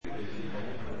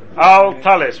Al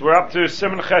Talis. We're up to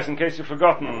Simen Ches, in case you've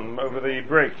forgotten over the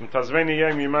break. From Tazveni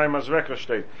Yom Yimai Mazreka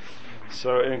State.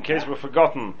 So, in case we've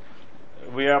forgotten,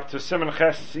 we're up to Simen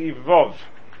Ches Siv Vov.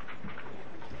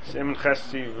 Simen Ches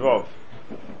Siv Vov.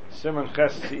 Simen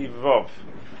Ches Siv Vov.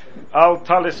 Al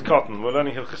Talis Cotton. We're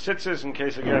learning Hilchos Tzitzis, in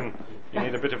case again you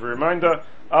need a bit of a reminder.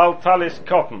 Al Talis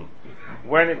Cotton.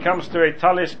 When it comes to a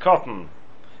Talis Cotton,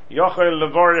 Yochel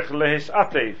Levorich Lehis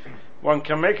Atev. One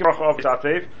can make a bracha of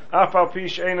Misatev, Afal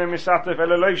Pish Eina Misatev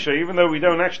Elelosha, even though we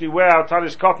don't actually wear our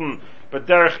talis cotton, but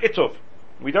derech ituf.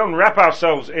 We don't wrap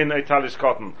ourselves in a talis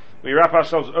cotton. We wrap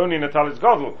ourselves only in a talis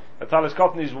godel. A talis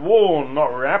cotton is worn, not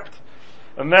wrapped.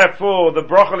 And therefore the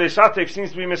bracha Lisatev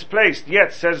seems to be misplaced.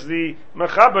 Yet, says the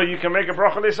Mechaber, you can make a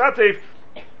bracha Lisatev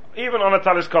even on a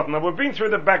talis cotton. Now we've been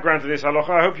through the background to this halacha.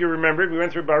 I hope you remember it. We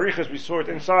went through Barichas, we saw it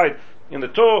inside in the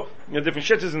Torah, different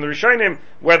shittas in the Rishonim,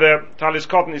 whether talis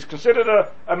cotton is considered a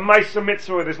Maisa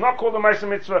mitzvah, whether it's not called a Maisa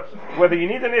mitzvah, whether you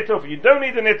need an ituf, you don't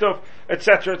need an ituf,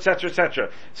 etc., etc., etc.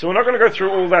 So we're not going to go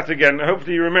through all that again.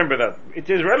 Hopefully you remember that. It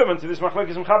is relevant to this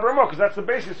machlokes and Chaber Ramah, because that's the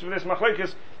basis for this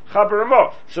machlokes Chaber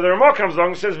Ramah. So the Ramah comes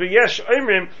along and says, "V'yesh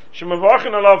oimrim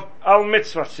shemavachin alav al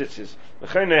mitzvah tzitzis,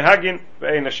 v'chein nehagin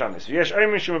ve'ein l'shanis." V'yesh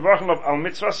oimrim shemavachin alav al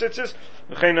mitzvah tzitzis,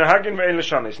 v'chein nehagin ve'ein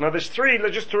l'shanis. Now there's three,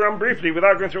 just to run briefly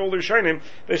without going through all the Rishonim,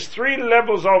 there's three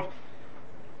levels of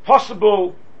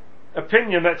possible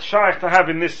opinion that's shaykh to have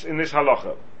in this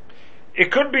halacha.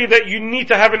 It could be that you need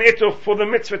to have an ituf for the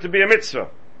mitzvah to be a mitzvah.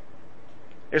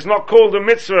 It's not called a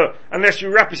mitzvah unless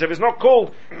you wrap yourself. It's not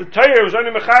called, the Torah is only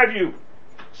mechayiv you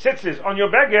tzitzis on your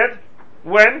beged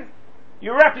when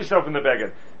you wrap yourself in the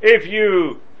beged. If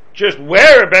you just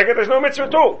wear a beged, there's no mitzvah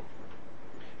at all.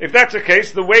 If that's the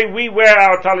case, the way we wear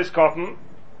our talis cotton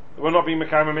will not be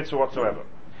mekayim a mitzvah whatsoever.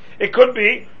 It could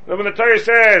be that when the Torah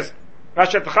says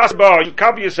you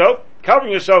cover yourself,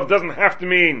 covering yourself doesn't have to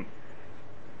mean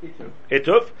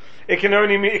ituf. It can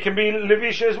only mean, it can be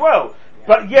levisha as well.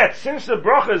 But yet, since the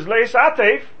bracha is leis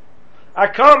atev, I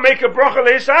can't make a bracha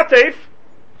leis atev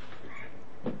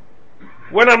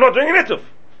when I'm not doing an ituf.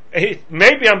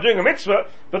 Maybe I'm doing a mitzvah,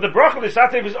 but the bracha leis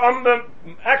atev is on the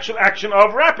actual action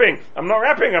of wrapping. I'm not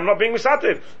wrapping, I'm not being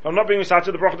misatev. If I'm not being misatev,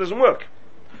 the bracha doesn't work.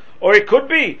 Or it could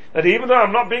be that even though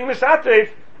I'm not being misatev,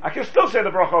 I can still say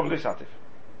the bracha of lisatev.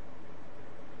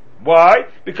 Why?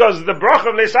 Because the bracha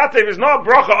of lisatev is not a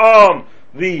bracha on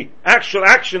the actual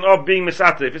action of being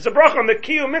misatev. It's a bracha on the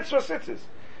kiyum mitzvah tzitzis.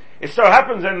 It so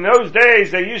happens that in those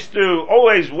days they used to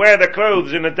always wear their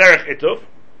clothes in a derech ituf.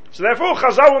 So therefore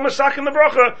Chazal will masakin the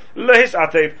bracha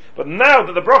lehisatev. But now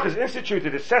that the bracha is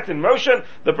instituted, it's set in motion,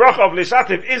 the bracha of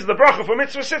lisatev is the bracha for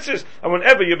mitzvah tzitzis. And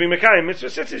whenever you're being mekayim mitzvah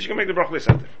tzitzis, you can make the bracha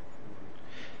lisatev.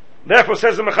 Therefore,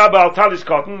 says the Mechaber al talis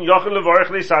cotton, Yochel levorech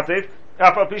lisatev,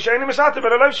 afal pi she'eini misatev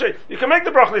eleloshe. You can make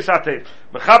the bracha lisatev.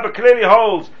 Mechaber clearly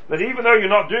holds that even though you're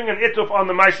not doing an ituf on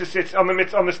the ma'aser sitz,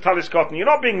 on this talis cotton, you're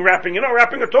not being wrapping, you're not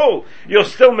wrapping at all. You're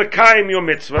still mekayim your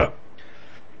mitzvah,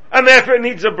 and therefore it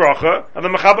needs a bracha. And the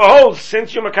Mechaber holds,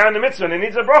 since you're mekayim the mitzvah and it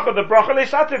needs a bracha, the bracha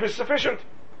lisatev is sufficient,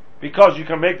 because you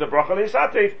can make the bracha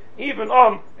lisatev even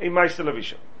on a ma'aser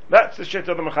levisha. That's the shit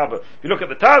of the Mechaber. If you look at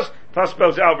the Taz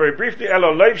spells it out very briefly.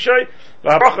 Elo leivshei,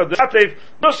 v'habracha d'atev,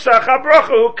 nusach habracha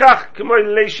hu kach, k'moy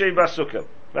leishei b'asukah.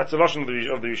 That's the lashon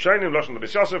of the Rishonim, lashon of the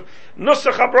Yosef.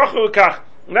 Nusach habracha hu kach.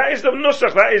 That is the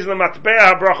nusach, that is the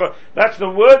matbeah habracha. That's the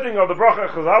wording of the bracha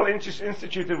Chazal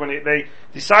instituted when they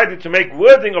decided to make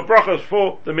wording of brachas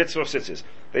for the mitzvah of tzitzis.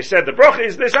 They said the bracha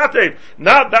is this atev.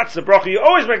 Now that's the bracha. You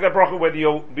always make that bracha whether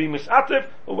you're being misatev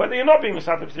or whether you're not being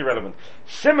misatev. It's irrelevant.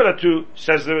 Similar to,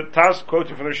 says the Taz,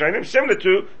 quoting from the Rishonim, similar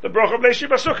to the bracha of Leishi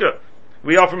Basukah.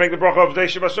 We often make the bracha of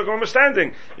Leishi Basukah when we're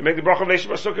standing. You make the bracha of Leishi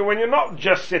Basukah when you're not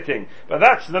just sitting. But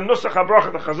that's the nusach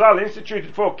habracha the Chazal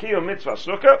instituted for kiyum mitzvah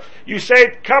sukkah. You say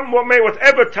it, come what may,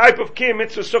 whatever type of kiyum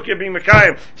mitzvah sukkah you're being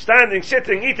mekayim, standing,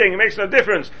 sitting, eating, it makes no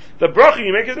difference. The bracha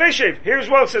you make is leishev. Here as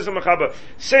well, says the Mechaber,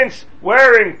 since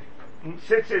wearing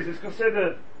tzitzis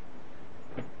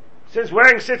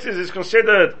is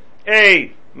considered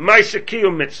a ma'aser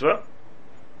kiyum mitzvah,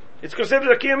 it's considered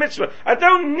a kiyum mitzvah. I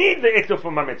don't need the ituf for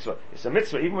my mitzvah. It's a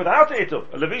mitzvah even without the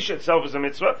ituf. A levisha itself is a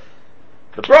mitzvah.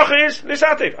 The bracha is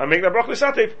lisatev. I make that bracha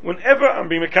lisatev whenever I'm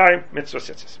being mekayim mitzvah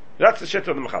tzitzis. That's the shit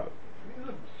of the Mechaber.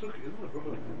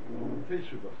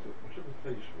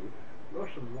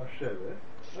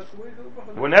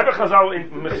 Whenever Chazal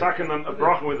in mesakin a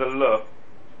bracha with a le,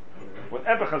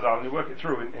 whenever Chazal, and you work it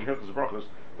through in Hilchos brachos,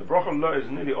 the bracha le is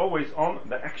nearly always on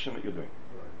the action that you're doing.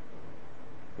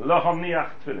 Lo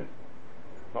hamniach tefillin,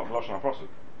 not v'lashon haposuk.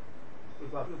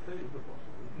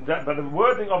 But the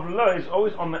wording of lo is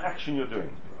always on the action you're doing.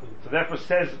 So therefore,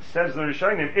 says the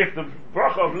Rishonim, if the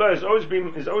bracha of lo is always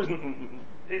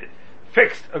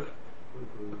fixed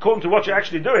according to what you're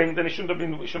actually doing, then it shouldn't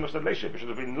have said Leishiv. It should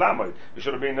have been Lamoid. It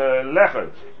should have been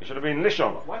Lecho. It should have been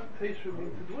Lishon. Why does Teishu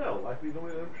mean to dwell? Like we know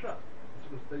in Pshat.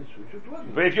 You should dwell.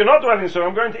 But if you're not dwelling, so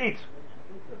I'm going to eat.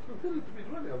 That's considered to be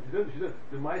dwelling.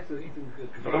 The Meister eating.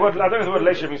 But I don't know if the word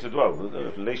Leishiv means to dwell.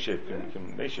 Leishiv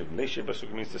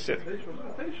basically means to sit.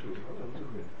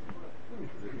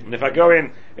 And if I go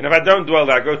in, and if I don't dwell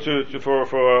there, I go to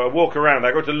for a walk around.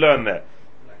 I go to learn there.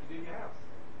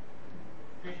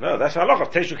 No, that's halacha.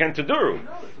 Teishu ken teduru,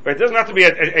 but it doesn't have to be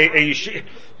a yeshiva.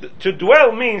 To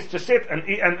dwell means to sit and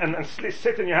eat and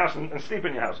sit in your house and sleep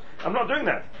in your house. I'm not doing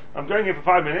that. I'm going in for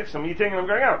 5 minutes. I'm eating and I'm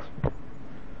going out.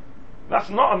 That's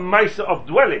not a ma'aser of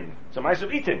dwelling. It's a ma'aser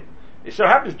of eating. It so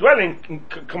happens dwelling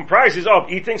comprises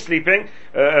of eating, sleeping,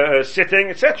 sitting,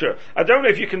 etc. I don't know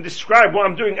if you can describe what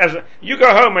I'm doing as you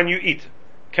go home and you eat.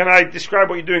 Can I describe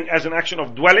what you're doing as an action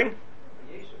of dwelling?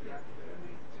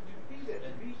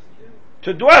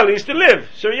 To dwell is to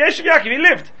live. So Yeshiv Yaakov, he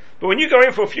lived. But when you go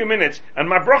in for a few minutes, and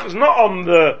my bracha is not on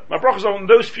my bracha is on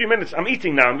those few minutes. I'm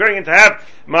eating now. I'm going in to have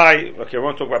I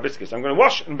won't talk about biscuits. I'm going to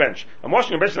wash and bench. I'm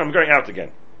washing and bench and I'm going out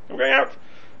again. I'm going out.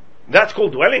 That's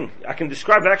called dwelling. I can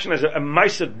describe the action as a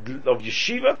ma'aser of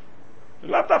yeshiva.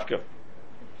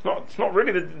 It's not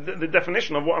really the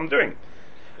definition of what I'm doing.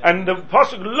 And the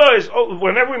pasuk lo is,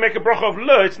 whenever we make a bracha of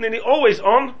lo, it's nearly always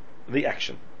on the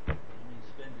action.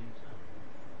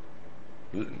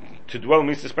 To dwell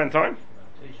means to spend time.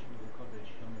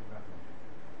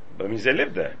 But it means they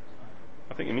lived there.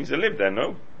 I think it means they lived there,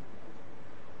 no?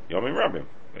 Yomim Rabbim.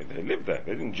 They lived there.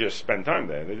 They didn't just spend time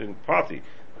there. They didn't party.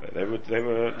 They were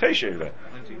teishev there.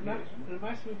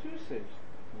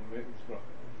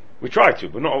 We try to,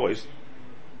 but not always.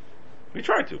 We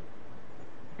try to.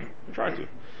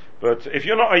 But if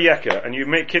you're not a yekka and you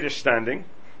make kiddush standing,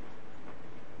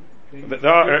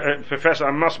 Professor,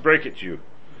 I must break it to you.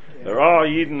 There are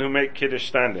Yidden who make kiddush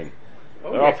standing.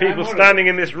 There are people standing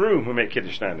in this room who make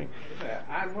kiddush standing,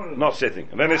 not sitting.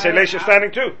 And then they say Leishiv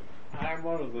standing too. I'm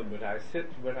one of them, but I sit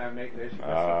when I make Leishiv.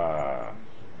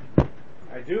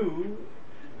 I do.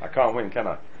 I can't win, can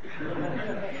I?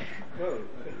 Well,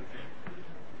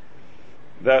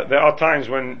 there are times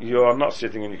when you are not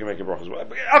sitting and you can make a bracha as well.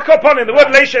 The word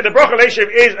Leishiv, the bracha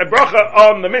Leishiv is a bracha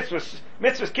on the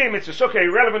mitzvahs ki, mitzvah sukkah,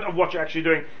 irrelevant of what you're actually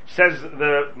doing, says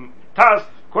the Taz,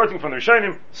 quoting from the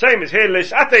Rishonim, same as here,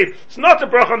 Lisatei. It's not a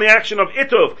bracha on the action of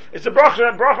Ituv. It's a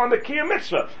bracha on the Kiyum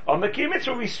Mitzvah. On the Kiyum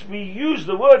Mitzvah, we use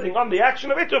the wording on the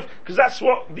action of Ituv, because that's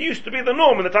what used to be the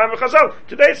norm in the time of Chazal.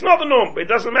 Today it's not the norm, but it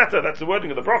doesn't matter. That's the wording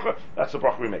of the bracha. That's the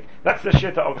bracha we make. That's the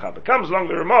Shitta of Chab. It comes along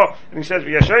the Ramah, and he says,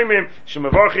 V'yashemim,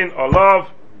 Shemavorchin, Olav,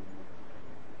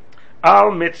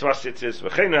 Al Mitzvah Tzitzis,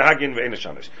 V'cheinu Hagin, V'ein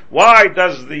Hashanis. Why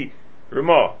does the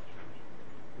Ramah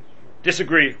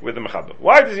disagree with the Mechaber?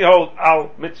 Why does he hold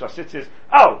Al Mitzvah Tzitzis?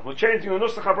 Al, we're changing the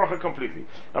Nusach HaBracha completely.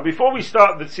 Now before we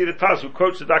start the see the Taz who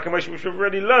quotes the Darkei Moshe, which we've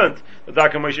already learned the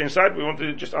Darkei Moshe inside, we want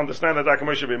to just understand the Darkei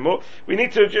Moshe a bit more. We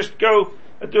need to just go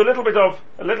do a little bit of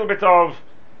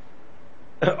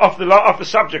off the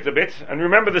subject a bit, and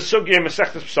remember the Sugya in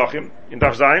Masechtas Pesachim in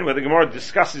Daf Zayin, where the Gemara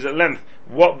discusses at length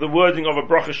what the wording of a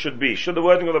bracha should be. Should the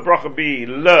wording of the bracha be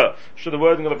le? Should the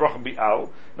wording of the bracha be al?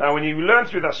 Now, when you learn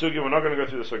through that Sugya, we're not going to go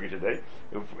through the Sugya today.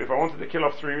 If I wanted to kill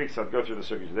off 3 weeks, I'd go through the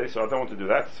Sugya today, so I don't want to do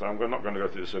that, so I'm not going to go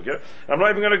through the Sugya. I'm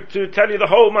not even going to tell you the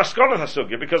whole Maskonas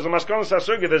HaSugya, because the Maskonas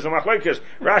HaSugya, there's a Machlokes,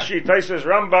 Rashi, Taisus,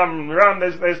 Rambam, Ran,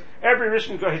 there's every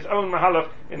Rishon got his own Mahalach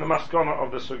in the Maskona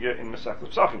of the Sugya in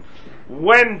Masechtas Pesachim.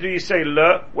 When do you say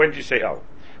le? When do you say al?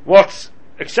 What's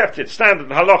accepted, standard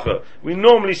halacha? We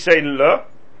normally say le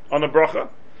on a bracha,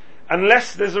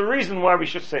 unless there's a reason why we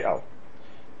should say al.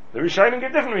 The Rishonim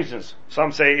give different reasons.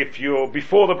 Some say if you're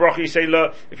before the bracha you say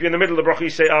le, if you're in the middle of the bracha you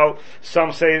say al.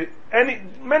 Some say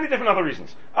many different other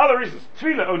reasons. Other reasons,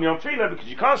 tefillah only on tefillah, because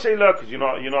you can't say le because you're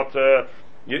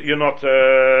not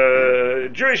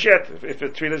Jewish yet. If the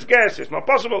tefillah is ges, it's not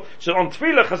possible. So on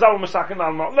tefillah chazal masakin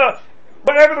al, not le.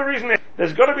 Whatever the reason is,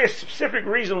 there's got to be a specific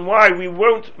reason why we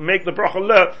won't make the bracha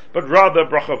le, but rather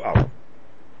bracha of al.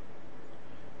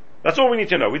 That's all we need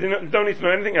to know. We don't need to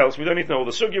know anything else. We don't need to know all the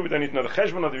sugya. We don't need to know the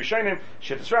cheshbon of the Rishonim,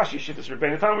 shittas Rashi, shittas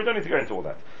Rebbeinu Tam. We don't need to go into all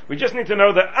that. We just need to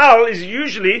know that al is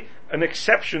usually an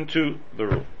exception to the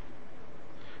rule.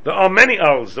 There are many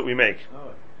als that we make.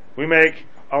 We make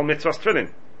al mitzvah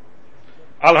tefillin,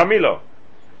 al hamilo.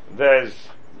 There's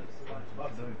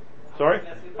sorry,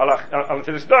 al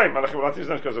atilas daim, al atilas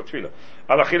daim because of tefillah,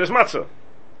 al achilas matzah.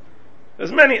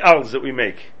 There's many als that we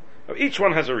make. Each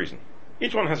one has a reason.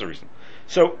 Each one has a reason.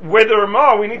 So with the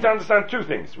Ramah, we need to understand two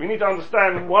things. We need to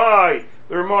understand why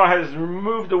the Ramah has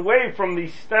moved away from the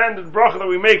standard bracha that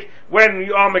we make when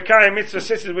we are Mekayim Mitzvah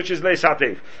Tzitzis, which is Leis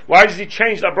Hatev. Why does he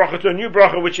change that bracha to a new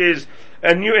bracha, which is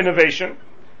a new innovation?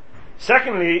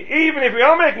 Secondly, even if we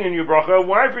are making a new bracha,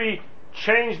 why have we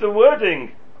changed the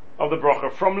wording of the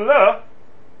bracha from le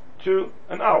to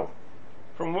an al?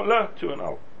 From le to an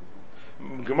al.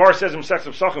 Gemara says in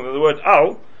Masechet Pesachim that the word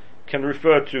al can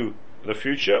refer to the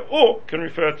future or can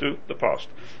refer to the past.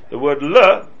 The word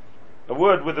le, a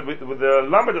word with the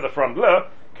lamed at the front, le,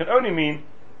 can only mean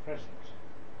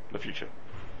the future.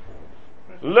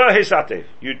 Le hisatev.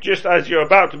 You just as you're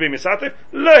about to be misatev,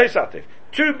 le hisatev.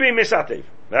 To be misatev.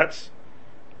 That's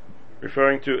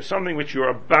referring to something which you're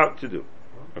about to do.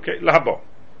 Okay, lahabo.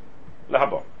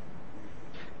 Lahabo.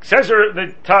 Says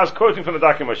the Taz quoting from the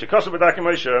Darkei Moshe. Kosav Darkei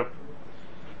Moshe.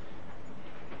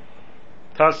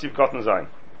 Taz Siv Kotten Zayin.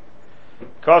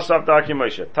 Kosav Darkei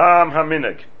Moshe. Tam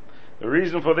haminig. The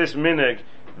reason for this minig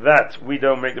that we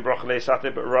don't make the bracha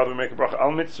leisate, but rather we make a bracha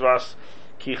al mitzvahs,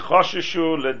 ki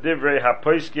choshishu ledivrei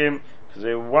hapoiskim, because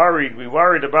we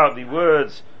worried about the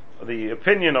words, the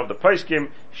opinion of the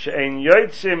poiskim, she'ein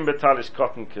yoitzim betalis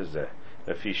kotten kazeh,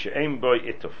 lefi she'ein boy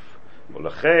ituf,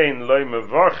 ulechein loy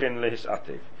mevarchin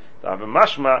lehisatev. Da'ava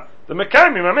mashma, the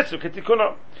mekayimim ha-mitzvah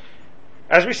ketikuna.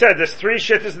 As we said, there's three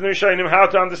shittas in the Rishonim how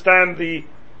to understand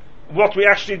what we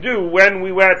actually do when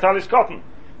we wear talis cotton.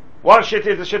 One shit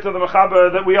is the shit of the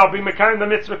mechaber that we are being mekayim the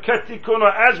mitzvah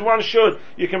ketikuna as one should.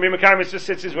 You can be mekayim mitzvah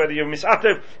tzitzis whether you're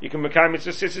misatev. You can mekayim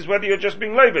mitzvah tzitzis whether you're just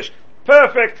being leivish.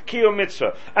 Perfect kiyum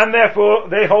mitzvah, and therefore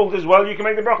they hold as well. You can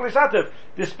make the bracha lisatev,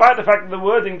 despite the fact that the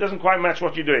wording doesn't quite match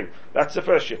what you're doing. That's the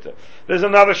first shitta. There's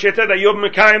another shitta that you're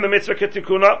mekayim the mitzvah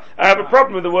ketikuna. I have a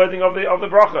problem with the wording of the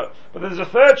bracha, but there's a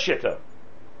third shitta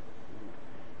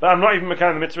that I'm not even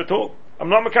mekayim the mitzvah at all. I'm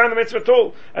not mekayim the mitzvah at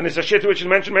all, and it's a shita which is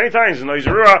mentioned many times in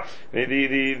Oizurah.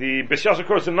 The B'Sias, of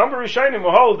course, the number of Rishonim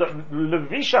will hold that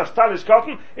levishas talis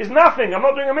cotton is nothing. I'm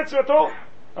not doing a mitzvah at all.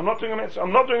 I'm not doing a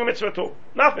mitzvah at all.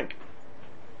 Nothing.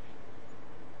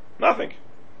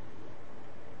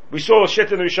 We saw a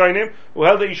shita in the Rishonim who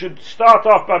held that you should start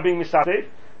off by being misatev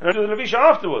and do the levisha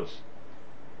afterwards,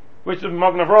 which the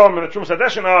Magen Avraham and the Trum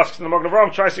Sadeshin asks, and the Magen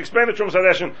Avraham tries to explain the Trum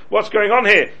Sadeshin what's going on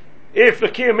here. If the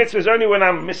kiyum mitzvah is only when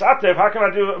I'm misatev, how can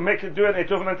I do it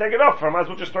etuf and then take it off? I might as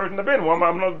well just throw it in the bin. What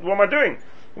am I doing?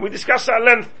 We discussed that at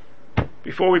length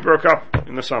before we broke up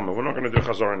in the summer. We're not going to do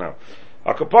Chazorah now.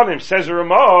 Akaponim says a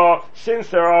Ramah, since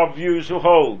there are views who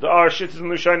hold, there are shittas and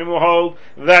Rishonim who hold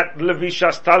that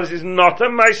levishas talis is not a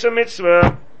ma'aser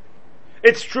mitzvah.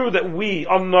 It's true that we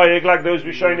are noyeg like those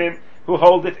Rishonim who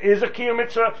hold it is a kiyum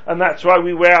mitzvah, and that's why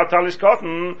we wear our talis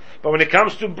cotton. But when it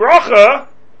comes to bracha,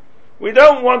 we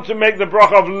don't want to make the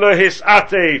bracha of lehis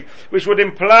atev, which would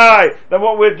imply that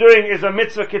what we're doing is a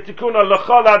mitzvah ketikuna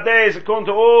lechol hadays, according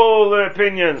to all the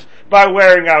opinions, by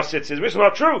wearing our tzitzis, which is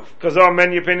not true, because there are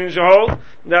many opinions who hold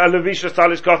that a levishas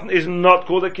talis cotton is not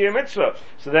called a kiyum mitzvah.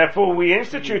 So therefore we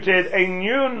instituted a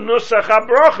new nusach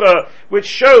bracha, which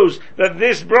shows that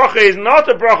this bracha is not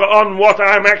a bracha on what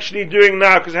I'm actually doing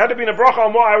now, because had it been a bracha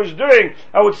on what I was doing,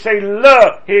 I would say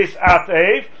lehis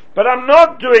atev, but I'm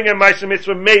not doing a ma'aser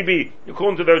mitzvah, maybe,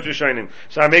 according to those Rishonim.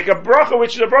 So I make a bracha,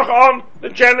 which is a bracha on the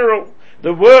general.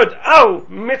 The word al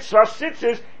mitzvah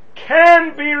tzitzis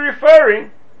can be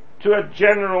referring to a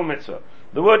general mitzvah.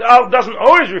 The word al doesn't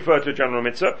always refer to a general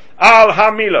mitzvah. Al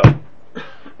hamila.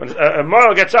 When a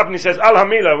moral gets up and he says al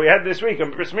hamila, we had this week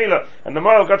on Bris Milah, and the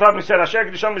moral got up and he said Asher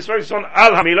Kedushan Mitzvah on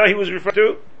al hamila, he was referring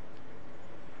to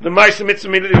the ma'aser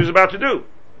mitzvah that he was about to do.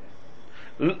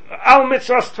 Al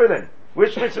mitzvah tefillin.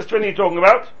 Which mitzvah tefillin are you talking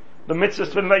about? The mitzvah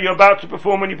tefillin that you're about to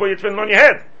perform when you put your tefillin on your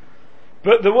head.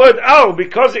 But the word al,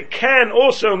 because it can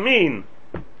also mean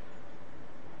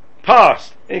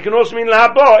past, and it can also mean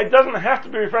lahaba, it doesn't have to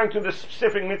be referring to the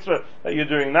specific mitzvah that you're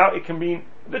doing now, it can mean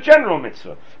the general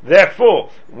mitzvah. Therefore,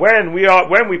 when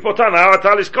we put on our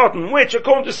talis cotton, which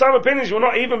according to some opinions will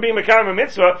not even be mekayim a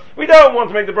mitzvah, we don't want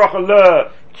to make the bracha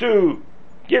le to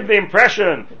give the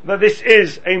impression that this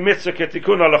is a mitzvah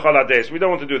ketikuna l'chol hades. We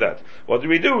don't want to do that. What do?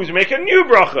 We make a new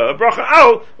bracha, a bracha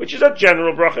al, which is a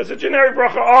general bracha. It's a generic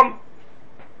bracha on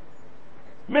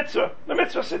mitzvah, the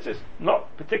mitzvah tzitzis,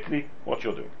 not particularly what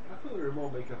you're doing. I thought the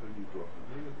Ramah make up a new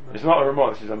bracha. It's not a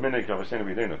Ramah, this is a minig of a Sina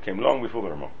B'dina. It came long before the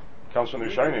Ramah. It comes from the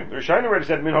Rishonim. The Rishonim already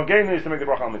said min hogein is to make the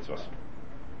bracha al mitzvahs.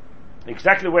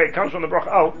 Exactly the way it comes from the bracha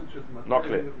al, not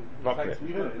clear. Not clear.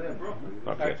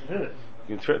 Not clear.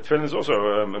 Tefillin is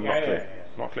also not clear.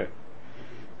 Not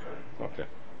clear.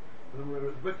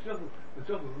 But the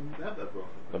doesn't have that bracha.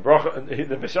 The bracha,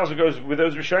 the Bishasa goes with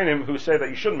those Rishonim who say that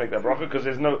you shouldn't make that bracha because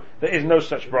there is no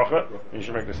such bracha, and you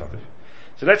should make this atif.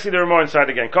 So let's see the Ramah inside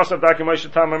again. Kosav Daki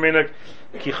Moshe Tam Aminak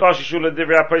Ki Chashishu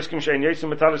LeDivrei HaPoskim Shein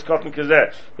Yitzim Metalis Cotton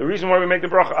Kazeh. The reason why we make the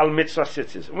bracha al mitzvah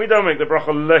tzitzis, and we don't make the bracha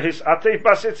lehis atef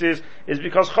basitzis, is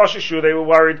because Chashishu, they were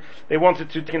worried, they wanted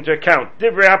to take into account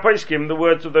Divrei HaPoskim, the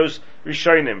words of those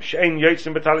Rishonim Shein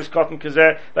Yitzim Metalis Cotton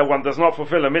Kazeh, that one does not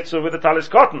fulfill a mitzvah with a talis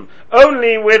cotton,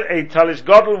 only with a talis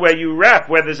gadol where you wrap,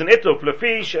 where there's an ituf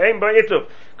lefi shein by ituf,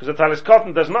 because a talis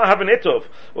cotton does not have an ituf.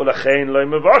 Ulachein lo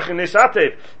mevarchin is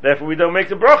atef. Therefore, we don't make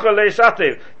the bracha leis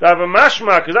atef. To have a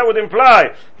mashma, because that would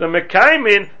imply the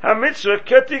mekaymin ha mitzvah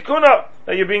ketikuna,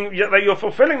 that you're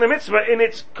fulfilling the mitzvah in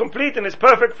its complete, in its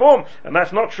perfect form, and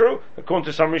that's not true. According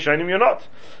to some Rishonim, you're not.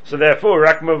 So therefore,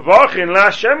 rak mevarchin la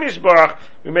Hashem yisbarach,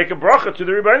 we make a bracha to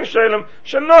the Rebbeinu Shalom,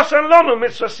 shenosan lanu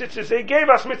mitzvah tzitzis. He gave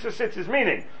us mitzvah tzitzis,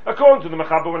 meaning, according to the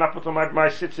Mechaber, when I put on my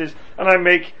tzitzis and I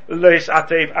make leis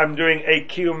atef, I'm doing a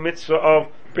kiyum mitzvah of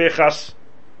bechas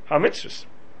ha-mitzvahs.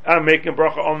 I'm making a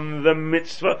bracha on the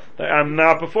mitzvah that I'm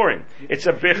now performing. It's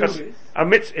a bechas,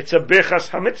 it's a bechas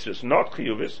ha-mitzvahs, not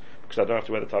chiyuvis, because I don't have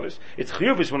to wear the talis. It's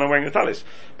chiyuvis when I'm wearing the talis.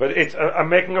 But I'm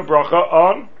making a bracha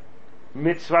on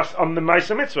mitzvahs, on the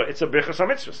Maisa mitzvah. It's a bechas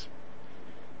ha-mitzvahs.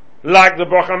 Like the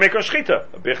bracha I make on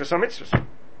shchita, a bechas ha-mitzvahs.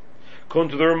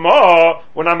 According to the Ramah,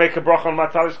 when I make a bracha on my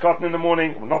talis cotton in the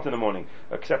morning, well, not in the morning,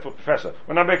 except for Professor,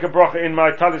 when I make a bracha in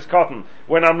my talis cotton,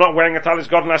 when I'm not wearing a talis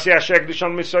cotton, I say Ashek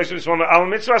Dishon Mitzvah, one al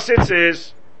mitzvah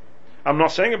tzitzis, I'm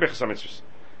not saying a bichas ha-mitzvahs.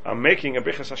 I'm making a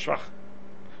bichas ha-shvach.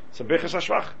 It's a bichas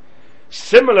ha-shvach.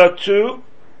 Similar to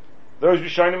those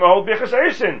Rishonim who hold bichas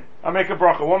ha-irsin. I make a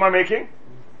bracha. What am I making?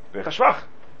 Bichas ha-shvach.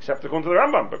 Except according to the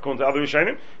Rambam, but according to other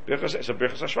Rishonim, it's a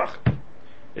bichas ha-shvach.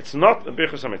 It's not a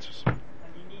bichas ha-mitzvahs.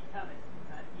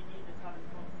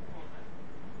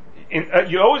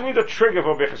 You always need a trigger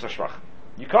for bichas ha-shvach.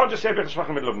 You can't just say bichas ha-shvach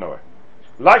in the middle of nowhere.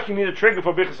 Like you need a trigger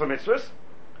for bichas ha-mitzvahs,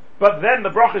 but then the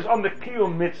bracha is on the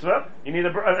kiyum mitzvah. You need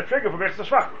a trigger for bichas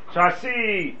ha-shvach. So I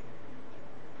see,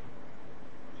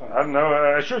 I don't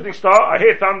know, a shooting star. I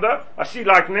hear thunder. I see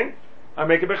lightning. I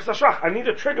make a bichas ha-shvach. I need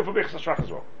a trigger for bichas ha-shvach as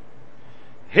well.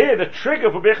 Here, the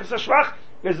trigger for bichas ha-shvach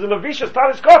is the levishas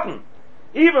talis cotton.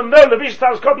 Even though levishas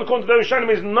talis cotton, according to the Rishonim,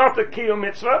 is not a kiyum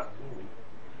mitzvah,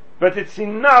 but it's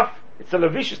enough. It's a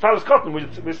levishas talis cotton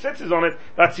with tzitzis on it.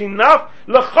 That's enough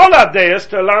l'chol hadeis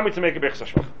to allow me to make a bichas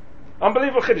ha-shvach.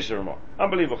 Unbelievable chiddush, Ramah.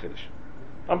 Unbelievable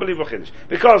chiddush.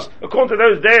 Because according to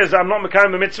those days, I'm not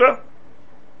mekayim the mitzvah.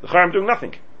 I'm doing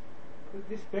nothing. But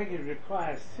this begging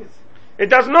requires tzitzis. It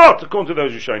does not, according to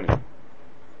those Rishonim.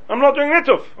 I'm not doing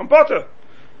nituf. I'm potter.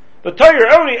 The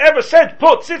Torah only ever said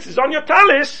put tzitzis on your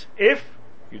talis if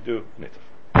you do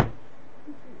nituf.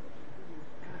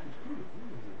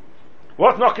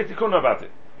 What's not kitikun about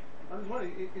it? I was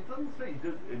wondering, it doesn't say do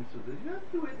it in Sukkot. You have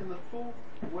to do it in the full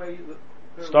way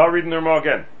that... Start reading the Ramah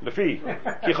again. Lefi.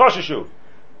 Ki choshishu.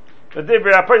 The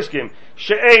Divrei HaPoskim.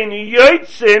 She'ein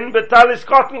yotzin b'talis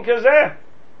cotton kazeh.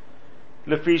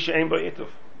 Lefi she'ein b'ituf.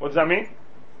 What does that mean?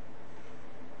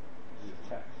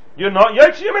 You're not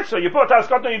yotzin your mitzvah. You put a talis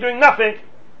cotton, you're doing nothing.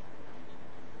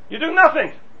 You're doing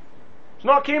nothing. It's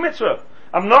not a key mitzvah.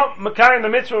 I'm not mekayim the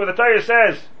mitzvah where the Torah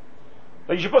says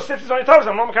that you should put tzitzis on your talis.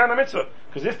 I'm not mekayim the mitzvah.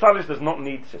 Because this talis does not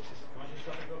need tzitzis.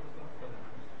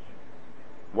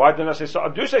 Why didn't I say so? I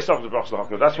do say something to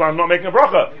bracha. That's why I'm not making a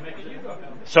bracha.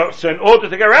 So in order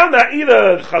to get around that,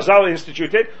 either Chazal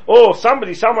instituted, or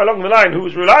somebody somewhere along the line who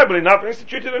was reliable enough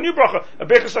instituted a new bracha, a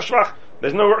bichas ha-shvach.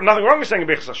 There's nothing wrong with saying a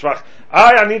bichas ha-shvach.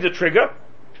 I need a trigger.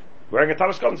 Wearing a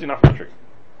talis cotton is enough of a trigger.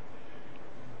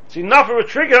 It's enough of a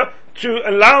trigger to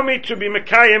allow me to be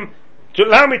mekayim, to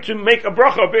allow me to make a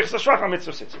bracha of bichas ha-shvach on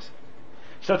mitzvah tzitzis.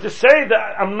 So to say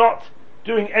that I'm not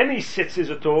doing any tzitzis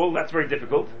at all, that's very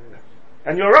difficult.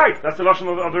 And you're right, that's the lashon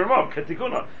of the Ramah,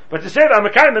 ketikuna. But to say that I'm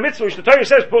a kind of mitzvah, which the Torah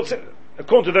says,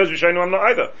 according to those which I know, I'm not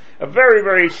either. A very,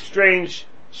 very strange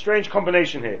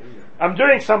combination here. I'm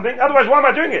doing something, otherwise why am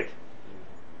I doing it?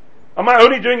 Am I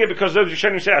only doing it because those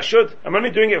Rishonim say I should? I'm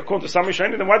only doing it according to some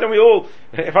Rishonim, then why don't we all,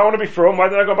 if I want to be from, why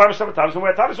don't I go buy myself a talis and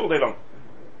wear a talis all day long?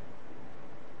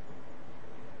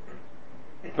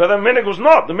 But the minig was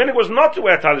not. The minig was not to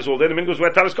wear talis all day, the minig was to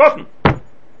wear talis cotton.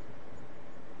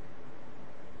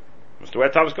 To wear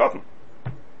talis cotton.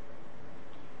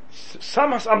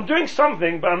 I'm doing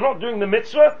something, but I'm not doing the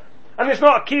mitzvah, and it's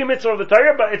not a key mitzvah of the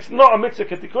Torah, but it's not a mitzvah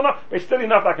ketikuna, but it's still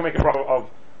enough that I can make a bracha of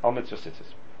al mitzvah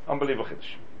tzitzis. Unbelievable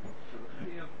chiddush.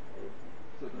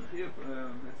 So the chiyuv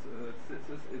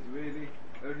tzitzis is really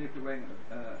only if you're wearing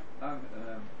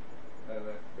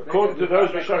According to those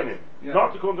Rishonim.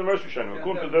 Not according to most Rishonim,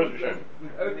 according to those Rishonim.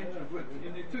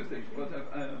 You need two things.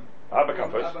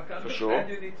 Abakan first, for sure. And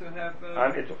you need to have...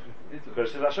 and Ituf. Because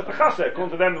it says Asher Techase.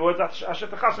 According to them, the word Asher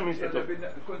Techase means So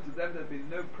Ituf. according to them, there'd be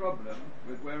no problem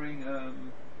with wearing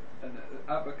an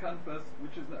abakanfas,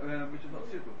 which is not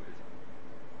suitable for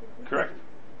it. Correct.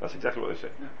 That's exactly what they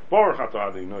say. Baruch atah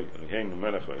Adonai Eloheinu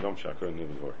melech ha'olam she'akol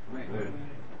nivul v'or.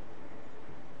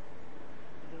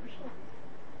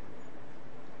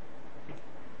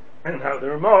 And now the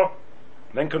Ramah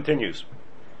then continues.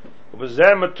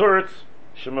 Ubezeh maturit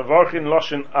shemavarchin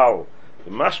loshin al the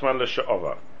mashman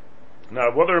l'sha'ava.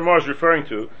 Now, what the Ramah is referring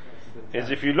to is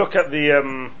if you look at the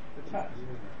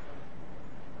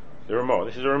Ramah.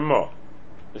 This is a Ramah.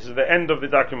 This is the end of the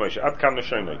Darkei Moshe. Ad kan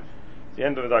l'shonei. The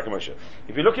end of the Darkei Moshe.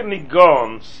 If you look at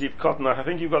Nigon Siv Cotton, I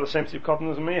think you've got the same Siv Cotton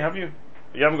as me, have you?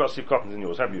 You haven't got Siv Cottons in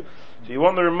yours, have you? So you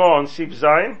want the Ramah on Siv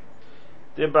Zayin.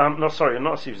 No, sorry,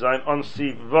 not Siv Zayin, on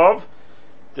Siv Vav,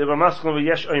 Deba Maskal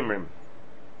v'Yesh Oimrim.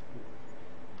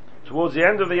 Towards the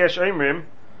end of the Yesh Oimrim,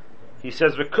 he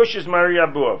says, V'kush is Mari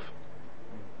Abuav.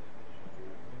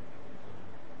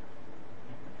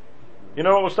 You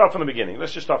know what, we'll start from the beginning.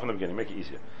 Let's just start from the beginning, make it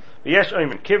easier. V'Yesh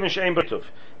Oimrim, Kivin She'ein B'Ituf.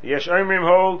 The Yesh Oimrim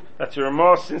hold that to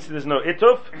Ramah, since there's no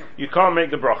Ituf, you can't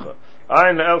make the bracha.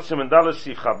 Ayin Le'el Simen Dalas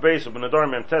Siv Chabeis,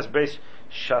 U'Benadorim Mem Tes Beis,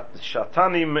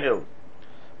 Shatani Me'il.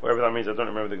 Whatever that means, I don't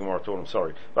remember the Gemara at all, I'm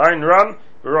sorry. V'ayin ran,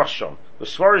 v'roshon. The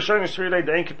Svar Rishon is really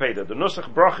the Enkepeda. The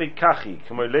Nusach Brachi Kachi,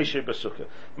 K'moy Leishe B'Sukkah.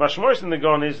 Mashmois in the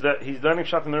Gon is that he's learning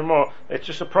Pshat in the Ramah, it's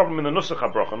just a problem in the Nusach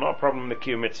HaBracha, not a problem in the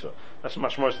Kiyum Mitzvah. That's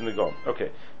Mashmois in the Gon.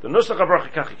 Okay. The Nusach Brachi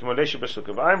Kachi, K'moy Leishe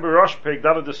B'Sukkah. V'ayin b'rosh Peg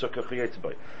Dada de Sukkah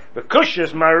Chiyetibay.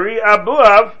 V'kushes Mari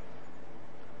Abuav,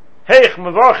 Heich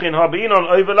Mevarchin Habinon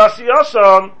Oivelasi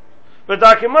Yason,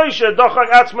 V'Darkei Moshe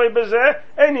Dochak Atzmai Bezeh,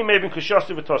 Eini Mebin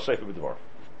Kushasi V'Toseifa B'Dvar.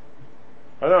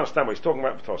 I don't understand what he's talking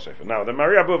about for Tosef. Now, the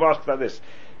Maria Abuv asked about this.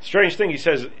 Strange thing, he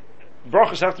says,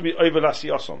 brachas have to be over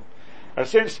Lasiyason. And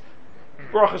since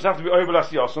brachas have to be over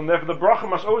Lasiyason, therefore the bracha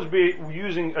must always be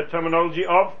using a terminology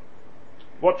of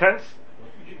what tense?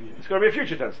 It's got to be a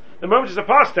future tense. The moment it's a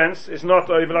past tense, it's not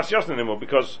over Lasiyason anymore,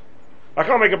 because I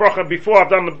can't make a bracha before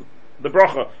I've done the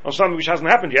bracha on something which hasn't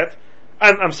happened yet,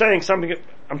 and I'm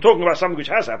talking about something which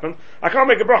has happened. I can't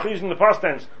make a bracha using the past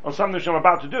tense on something which I'm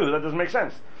about to do. That doesn't make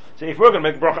sense. So if we're going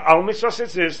to make bracha al mitzvah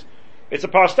tzitzis, it's a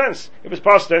past tense. If it's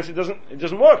past tense, it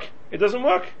doesn't work. It doesn't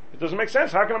work. It doesn't make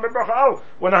sense. How can I make bracha al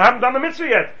when I haven't done the mitzvah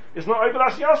yet? It's not over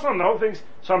last yasam. The whole thing's.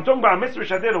 So I'm talking about a mitzvah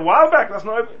which I did a while back. That's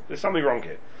not. There's something wrong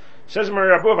here. Says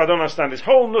Maria Abov, I don't understand this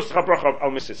whole nusach bracha of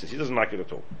al mitzvah tzitzis. He doesn't like it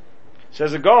at all.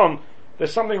 Says Agon,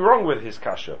 there's something wrong with his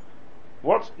kasha.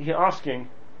 What's he asking?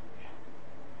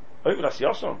 The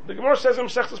Gemara says in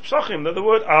Masechtas Pesachim that the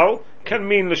word al can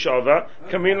mean l'shava,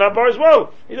 can mean labar as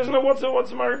well. He doesn't know what's the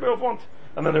Maribel want.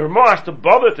 And then the Ramah has to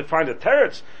bother to find a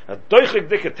teretz, a doichik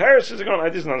dika teretz. I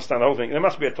didn't understand the whole thing. There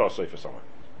must be a Torah Sefer somewhere.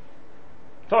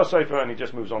 Torah Sefer, and he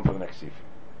just moves on to the next Sefer.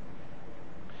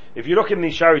 If you look in the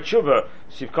Shari Tshuva,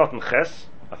 Sivkot and Ches,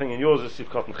 I think in yours is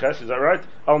Sivkot and Ches, is that right?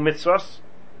 Al mitzvahs,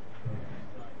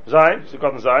 Zayin,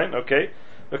 Sivkot and Zayin, okay.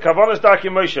 The Kavanas Darkei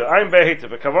Moshe, I'm Behita.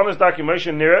 The Kavanas Darkei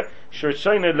Moshe Nira,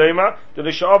 Shirtzoyne Lema, the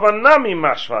Lishava Nami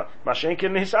Mashva,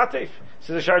 Mashenkin Hisatef.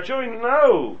 Says the Sharchui,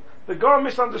 no. The God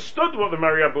misunderstood what the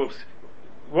Mariabuv's,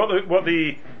 what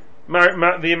the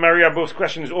Mariabuv's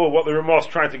question is, or what the Ramah's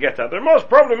trying to get at. The Ramah's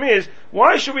problem is,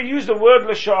 why should we use the word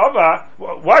L'Sha'ava?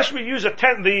 Why should we use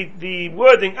the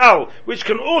wording al, which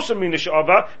can also mean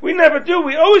L'Sha'ava? We never do.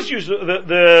 We always use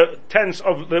the tense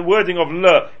of the wording of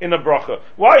Le in a bracha.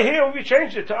 Why here have we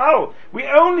changed it to al? We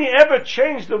only ever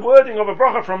change the wording of a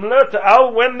bracha from Le to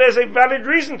al when there's a valid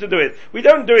reason to do it. We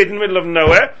don't do it in the middle of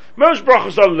nowhere. Most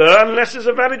brachas are Le unless there's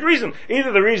a valid reason.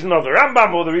 Either the reason of the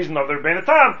Rambam, or the reason of the Rebbeinu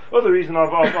Tam, or the reason of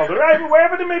the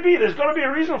wherever it may be, there's got to be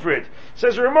a reason for it.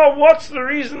 Says Ramah, what's the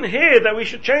reason here that we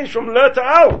should change from Le to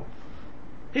Al?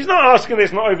 He's not asking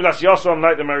this, not Ovilas Yason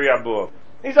like the Maria Abuv.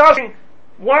 He's asking,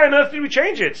 why on earth did we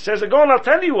change it? Says Agon, I'll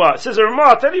tell you why. Says Ramah,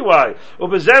 I'll tell you why.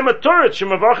 Ubezeh maturit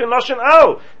shemavachin loshen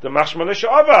Al. The mashma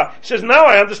l'sha'ava. Says, now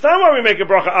I understand why we make a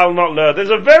bracha Al, not Le.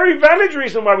 There's a very valid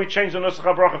reason why we change the nusach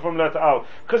bracha from Le to Al.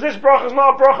 Because this bracha is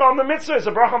not a bracha on the mitzvah, it's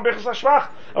a bracha on bichas hashvach.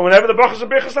 And whenever the bracha is a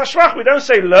bichas hashvach, we don't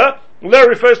say Le. Le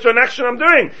refers to an action I'm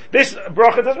doing. This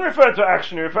bracha doesn't refer to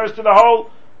action, it refers to the whole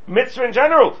mitzvah in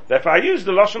general. Therefore I use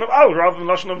the lashon of Al rather than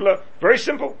lashon of Le. Very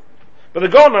simple. But the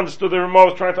Gaon understood the Ramah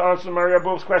was trying to answer Maria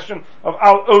Abov's question of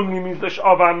Al only means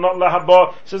L'Sh'ava and not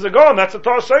L'Haba. Says the Gaon, that's a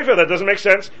Torah Sefer, that doesn't make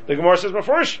sense. The Gemara says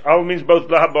Mefurish, Al means both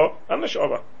L'Haba and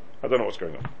L'Sh'ava. I don't know what's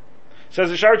going on. Says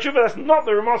the Shari Tshuva, that's not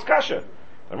the Ramah's Kasha.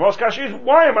 The Ramah's Kasha is,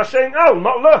 why am I saying Al,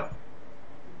 not Le?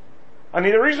 I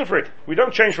need a reason for it. We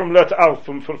don't change from le to al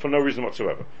for no reason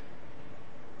whatsoever.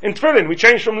 In tefillin, we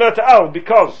change from le to al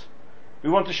because we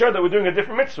want to show that we're doing a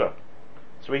different mitzvah.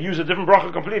 So we use a different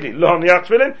bracha completely. Lo niyat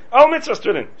tefillin, al mitzvahs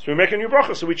tefillin. So we make a new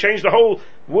bracha. So we change the whole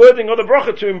wording of the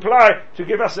bracha to imply, to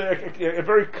give us a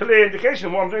very clear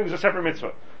indication what I'm doing is a separate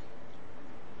mitzvah.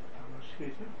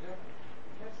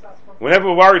 Whenever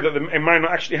we're worried that it might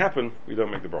not actually happen, we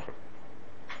don't make the bracha.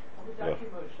 Yeah.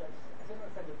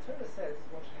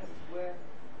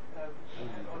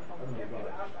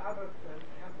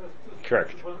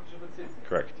 Correct.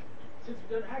 Correct. Since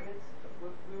we don't have it, we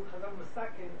will have a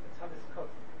masakin talis kot.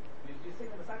 Do you think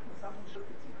a masakin someone should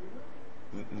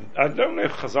be? I don't know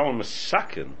if Chazal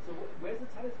masakin. So where's the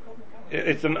talis kot?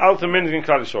 It's an alter minhag in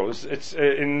Klal Yisrael. It's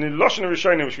in the Lashon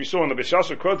Rishonim, which we saw in the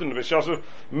Bishasur, quoted in the Bishasur,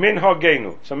 min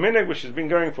hagenu. It's a minhag which has been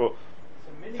going for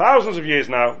thousands of years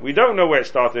now. We don't know where it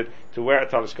started to wear a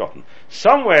talis cotton.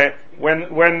 Somewhere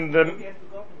when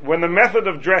the method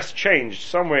of dress changed,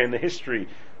 somewhere in the history,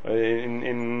 you're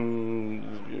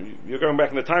going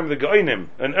back in the time of the Goinim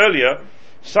and earlier,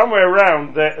 somewhere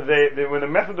around when the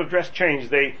method of dress changed,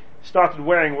 they started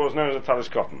wearing what was known as a talis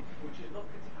cotton.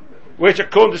 Which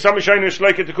according to some Rishonim is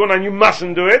shleika tikuna, and you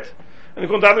mustn't do it. And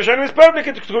according to other Rishonim is public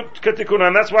tikuna,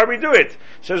 and that's why we do it.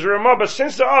 Says Ramah, but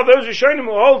since there are those Rishonim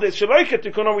who hold it shleika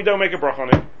tikuna, we don't make a bracha on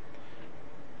it.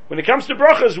 When it comes to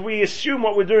brachas, we assume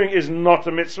what we're doing is not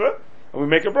a mitzvah, and we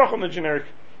make a bracha on the generic,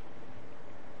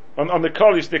 on the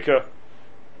kol yisdika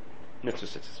mitzvah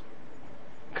tzitzis.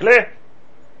 Clear?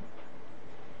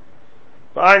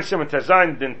 Orach Chaim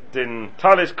Simen din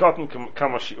talis cotton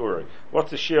kama shiur.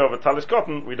 What's the shiur of a talis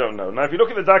cotton? We don't know. Now, if you look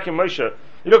at the Darkei Moshe,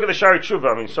 you look at the Shari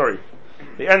Tshuva.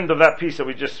 The end of that piece that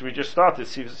we just started,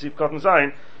 Siv Cotton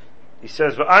Zayin. He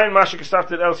says, "V'ayin mashe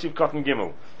kesafted el Siv Cotton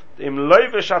Gimel. Im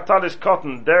loivesh atalis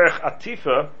cotton derech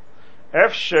atifa,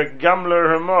 efshe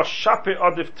gamler hemo shape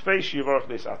adif tveish yivorch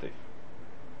des atif."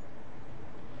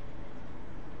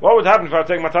 What would happen if I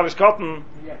take my talis cotton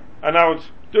and I would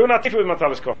do an atifa with my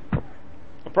talis cotton?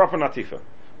 A proper natifa.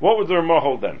 What would the Ramah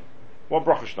hold then? What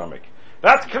bracha should I make?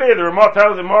 That's clear. The Ramah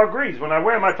tells, the Ramah agrees. When I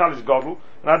wear my talis godel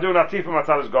and I do an natifa with my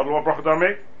talis godel, what bracha do I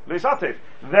make? Leisatif.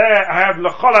 There I have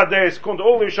l'chol ha'deis kund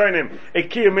all the Rishonim a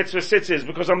kiyum mitzvah tzitzis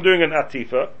because I'm doing an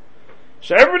atifa.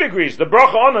 So everybody agrees. The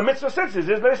bracha on the mitzvah tzitzis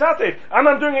is leisatif, and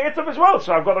I'm doing an itav as well.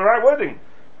 So I've got the right wording.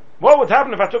 What would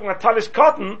happen if I took my talis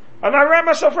cotton and I wrap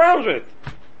myself around with it?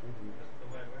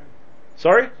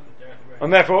 Sorry,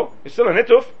 and therefore it's still an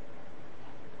ituf.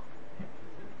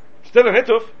 Still an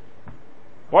ituf.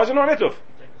 Why is it not an ituf?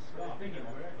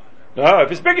 No,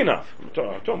 if it's big enough. I'm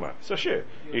talking about. So sure.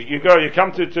 You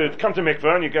come to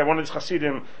mikveh and you get one of these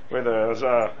chassidim with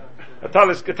a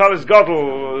talis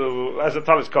godel as a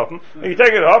talis cotton, and you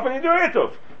take it off and you do an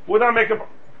ituf. Would I make a?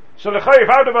 So the chayyim, if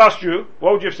I would have asked you,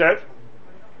 what would you have said?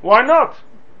 Why not?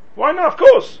 Why not? Of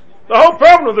course. The whole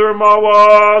problem of the Ramah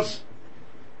was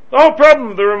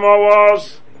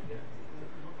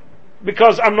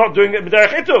because I'm not doing it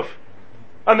b'derech ituf.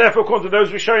 And therefore, according to those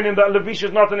Rishonim, that Levish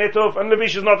is not an ituf, and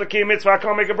Levish is not a key mitzvah, I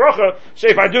can't make a bracha. So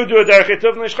if I do a derech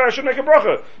ituf, then I should make a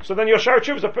bracha. So then your Shari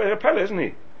Tshuva is a pele, isn't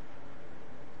he?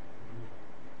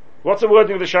 What's the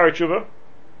wording of the Shari Tshuva?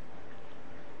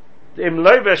 Im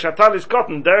loivesh atalis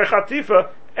cotton derech atifa,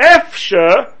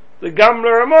 efshe, the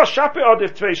gamler Ramah, shape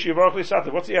adif tvei shivarach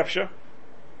lisativ. What's the efshe?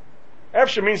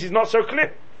 Efshe means he's not so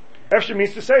clear. Efshe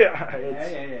means to say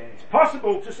it's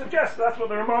possible to suggest that's what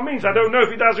the Ramah means. I don't know if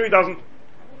he does or he doesn't.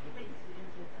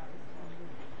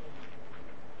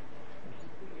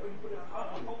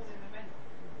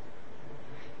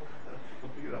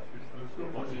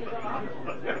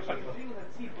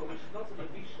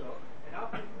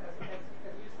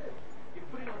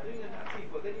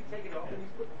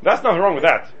 That's nothing wrong with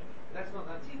that. That's not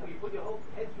Natifa, you put your whole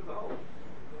head through the hole.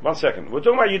 1 second. We're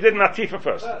talking about you did Natifa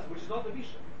first. Which is not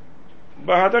Levisha.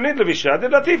 But I don't need Levisha. I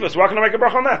did Natifa, so why can I make a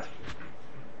bracha on that?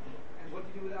 And what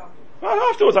do you do with it afterwards? Well,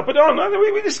 afterwards, I put it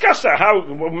on. We discussed that. How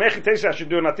Mechitesa should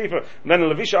do a Natifa, and then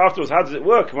Levisha afterwards, how does it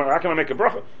work? How can I make a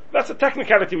bracha? That's a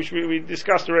technicality which we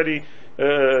discussed already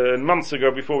months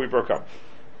ago before we broke up.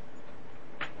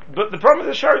 But the problem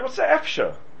with the Shari, what's the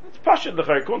Efsha? It's Pashut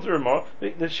L'chai, according to Ramah.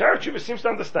 The Shari Tshuva seems to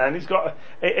understand, he's got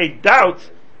a doubt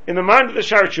in the mind of the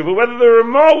Shari Tshuva whether the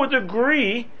Ramah would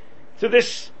agree to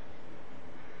this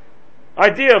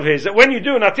idea of his, that when you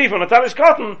do an atif on a talis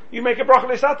cotton, you make a bracha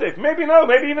lisatif. Maybe no,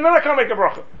 maybe even then I can't make a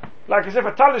bracha. Like as if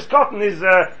a talis cotton is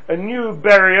a new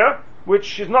barrier,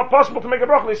 which is not possible to make a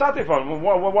bracha lisatif on.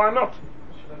 Why not?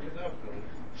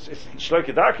 It's shlo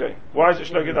kedarkei. Why is it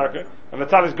shlo kedarkei? And the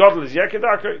talis godel is yeh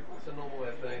kedarkei. It's a normal way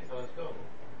of saying talis godel.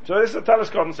 So this is a talis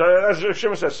cotton. So as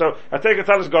Shimon says, so I take a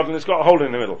talis godel and it's got a hole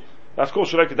in the middle. That's called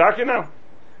Shalek Kedarki now.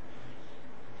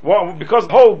 Well, because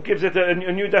the whole gives it a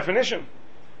new definition.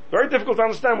 Very difficult to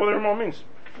understand what the Ramon means.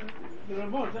 The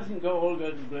Ramon doesn't go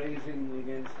blazing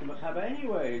against the Machaba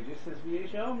anyway. It just says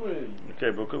V'yesh Omrim.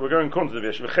 Okay, but we're going contra the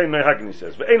V'yesh. V'chein Nei Hagin, he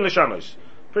says. V'ein L'shanos.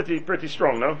 Pretty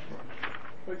strong, no?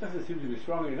 Well, it doesn't seem to be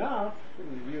strong enough in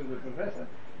the view of the professor.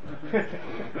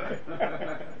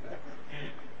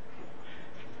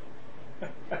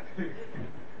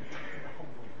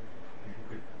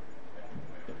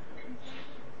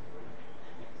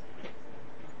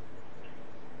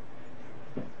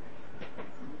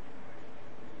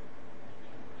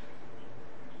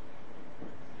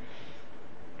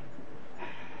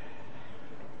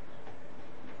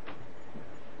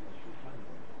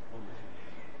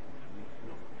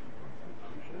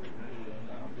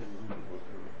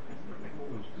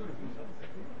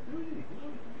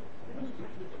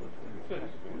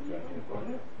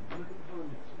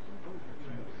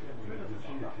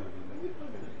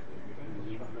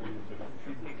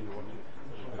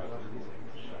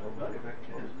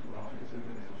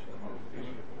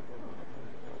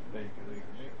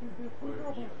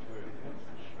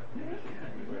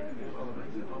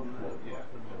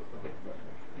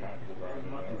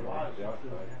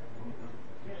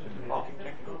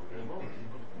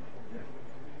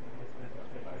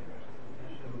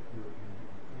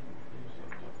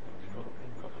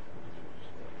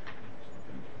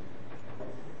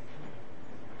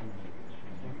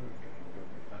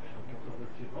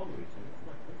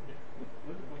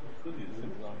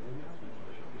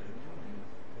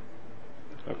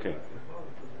 Okay.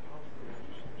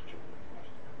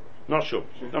 Not sure.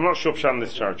 I'm not sure Pshan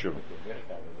this chart.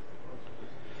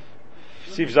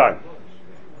 Siv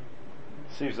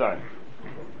Zayin.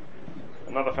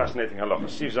 Another fascinating halacha.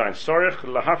 Siv Zayin. Sorich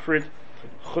lahafrid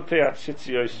chutei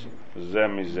tzitzis zeh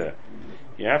mizeh.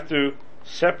 You have to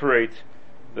separate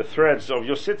the threads of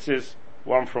your tzitzis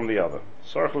one from the other.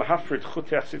 Sorich lahafrid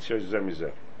chutei tzitzis zeh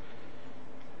mizeh.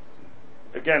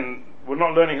 Again, we're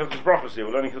not learning Hilchos Brachos here.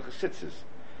 We're learning Hilchos Tzitzis.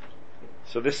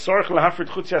 So this Sorich lahafrid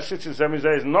chutei tzitzis zeh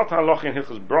mizeh is not halacha in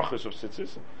Hilchos Brachos of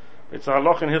tzitzis. It's a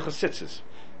halacha in Hilchos Tzitzis.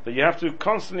 That you have to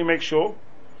constantly make sure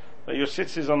that your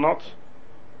tzitzis are not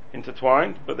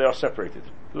intertwined, but they are separated.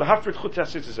 Lahafrid chutei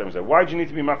tzitzis zeh mizeh. Why do you need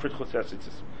to be mafrid chutei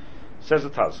tzitzis? Says the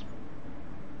Taz.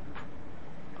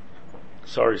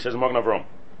 Says the Magen Avraham.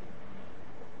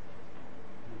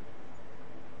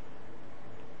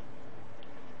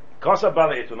 Kasa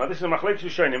Balaitu. Now this is Machlekes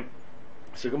Rishonim.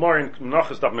 It's a Gemara in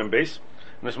Menachos Daf Mem Beis,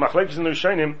 and it's Machlekes in the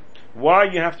Rishonim why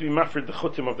you have to be mafrid the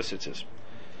chutim of the tzitzis.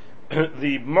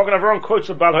 The Magen Avraham quotes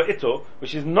a Bal Ha'ito,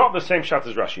 which is not the same pshat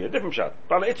as Rashi, a different pshat.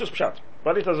 Bal Ha'ito's pshat.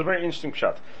 Bal Ha'ito is a very interesting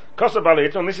pshat. Kasa Bal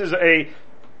Ha'ito, and this is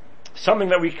something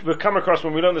that we've come across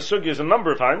when we learn the sugyas a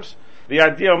number of times. The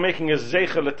idea of making a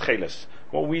zeicha letcheles.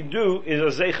 What we do is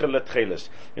a zeicha letcheles.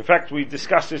 In fact, we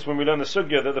discussed this when we learned the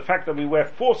sugya, that the fact that we wear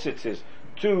 4 tzitzis,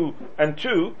 2 and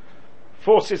 2,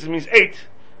 4 tzitzis means 8.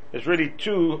 There's really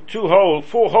 4 whole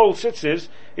tzitzis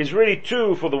is really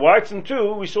 2 for the whites, and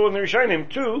 2, we saw in the Rishonim,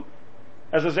 2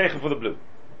 as a zeicha for the blue.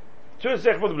 2 is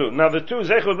zeicha for the blue. Now the 2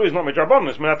 zeicha for the blue is not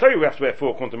medrabanan. I mean, I tell you we have to wear 4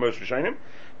 according to most Rishonim,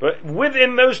 but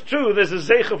within those 2 there's a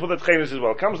zeicha for the tcheles as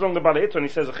well. Comes along the Bala'ito and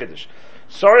he says a chiddush.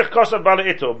 Sorich kosad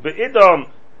Bala'ito, be'idon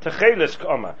techeles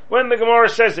k'oma. When the Gemara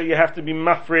says that you have to be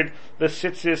mafrid the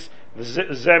tzitzis, the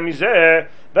zemizeh,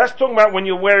 that's talking about when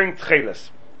you're wearing tcheles.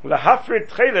 Lahafrid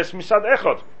tcheles misad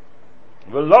echod.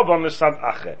 V'lovon misad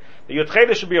ache. Your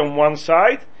tcheles should be on one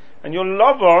side, and your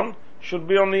lovon should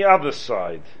be on the other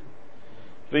side.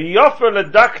 V'yofer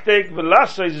ledaktek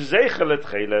v'lasoi zeicha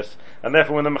letcheles. And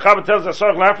therefore when the Mechaber tells us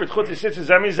sorach lahafrid chuti tzitzis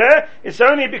zemizeh, it's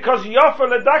only because yofer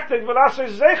ledaktek v'lasoi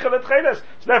zeicha letcheles.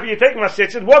 So therefore you take my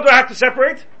tzitzis, what do I have to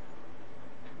separate?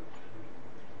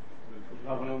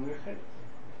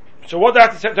 So what do I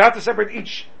have to separate? Do I have to separate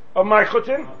each of my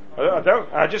chutin? I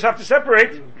don't. I just have to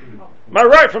separate my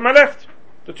right from my left.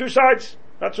 The 2 sides.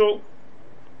 That's all.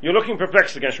 You're looking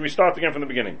perplexed again. Should we start again from the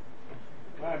beginning?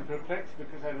 I'm perplexed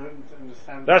because I don't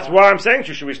understand. That's why I'm saying to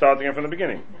you, should we start again from the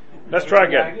beginning? Let's try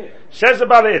again. Says the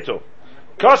Bala'ito.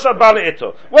 Kosa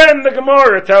Bala'ito. When the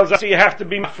Gemara tells us you have to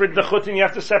be mafrid the chutin, you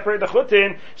have to separate the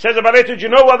chutin, says the Bala'ito, do you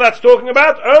know what that's talking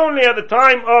about? Only at the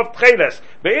time of tcheles.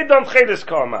 Be'idon tcheles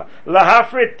kama.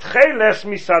 Lahafrid tcheles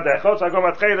misadechot. So I got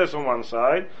my tcheles on one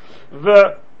side.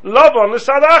 The love on the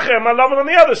sadache, my love on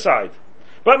the other side.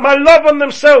 But my love on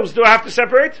themselves, do I have to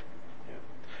separate?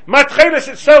 My tcheles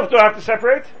itself, do I have to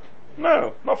separate?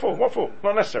 No, not for. What for?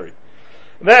 Not necessary.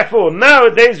 Therefore,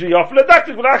 nowadays we offer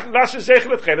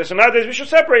so nowadays we should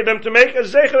separate them to make a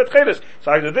zeichel etchelis.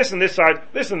 So I do this and this side,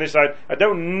 this and this side. I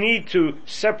don't need to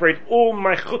separate all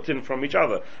my chutin from each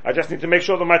other. I just need to make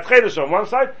sure that my tchelis are on one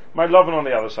side, my loven on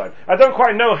the other side. I don't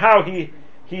quite know how he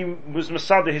was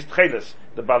masada his tchelis,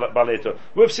 the baleto.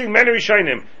 We've seen many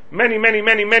rishonim,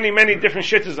 many different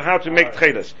shittas of how to make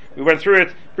tchelis. We went through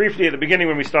it briefly at the beginning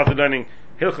when we started learning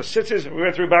Hilchos Tzitzis. We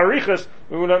went through Barichas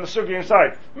when we learned the sugi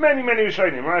inside. Many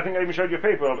rishonim. I think I even showed you a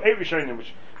paper of 8 rishonim,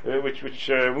 which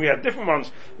we had different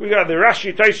ones. We got the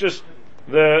Rashi, Tosfos,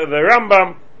 the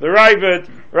Rambam, the Raavad,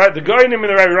 right? The Goinim and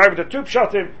the Raavad, the two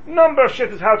pshatim. Number of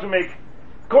shittas how to make.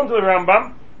 According to the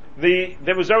Rambam,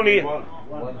 there was only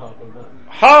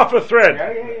half a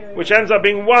thread, which ends up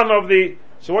being one of the.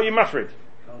 So what are you mafrid?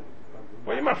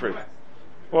 What are you mafrid?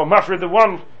 Well, mafrid the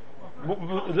one,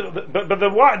 but the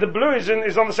white, the blue is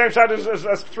on the same side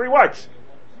as 3 whites.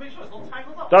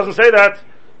 Doesn't say that.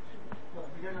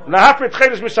 Lahafrid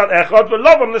chelis misad echad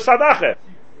v'lovam l'sad acher.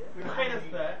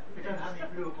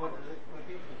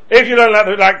 If you don't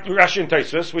like Rashi and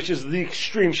Tosfos, which is the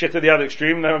extreme shit of the other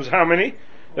extreme, there was how many?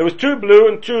 There was 2 blue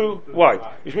and 2 white,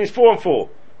 which means 4 and 4.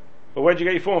 But where'd you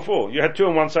get your 4 and 4? You had 2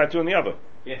 on one side, 2 on the other.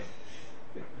 Yes.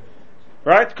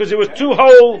 Right? Because it was 2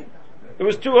 whole. It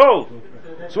was 2 whole.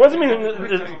 So what does it mean?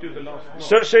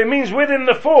 So it means within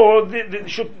the 4, you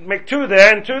should make 2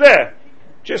 there and 2 there.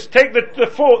 Just take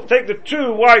take the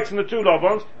 2 whites and the 2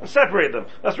 lovons and separate them.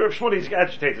 That's what Shmuel is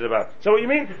agitated about. So what you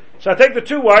mean? So I take the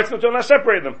 2 whites and I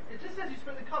separate them. It just says you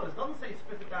split the colours. It doesn't say you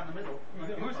split it down the middle.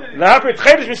 Lahaprit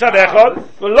chedesh misad echad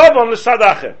v'lovon l'sad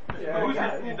acher.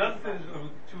 It doesn't say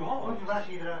 2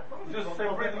 halves. Just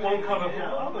separate one colour from the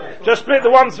other. Just split the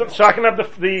ones so I can have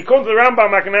the according to the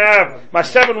Rambam I can have my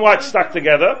 7 whites stuck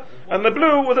together and the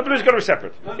blue's got to be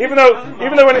separate. Even though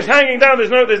when it's hanging down there's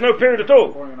no period at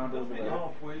all.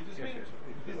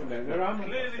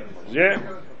 Yeah.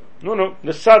 No.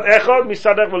 L'sad echad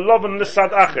misad echad v'lovon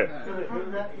l'sad acher.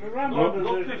 Not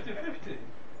 50-50.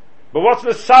 But what's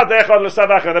the sad echad l'sad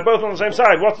acher? They're both on the same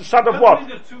side. What's the sad of what?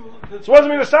 So what does it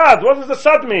mean the sad? What does the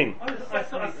sad mean?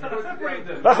 That's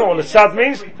not what the sad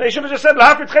means. They should have just said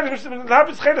l'hafrit chedesh min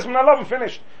halav and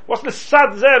finished. What's the sad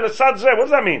zeh? The sad zeh? What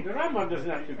does that mean? The Rambam doesn't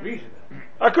have to agree to that.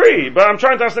 I agree, but I'm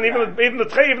trying to understand even the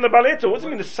baleto. What does it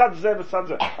mean the sad zeh? The sad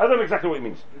zeh? I don't know exactly what it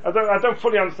means. I don't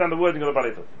fully understand the wording of the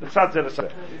baleto. The sad zeh, the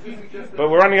sad. But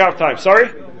we're running out of time. Sorry.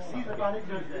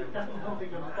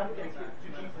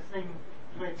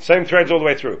 Same threads all the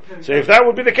way through. So if that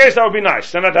would be the case, that would be nice.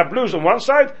 Then I'd have blues on one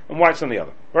side and whites on the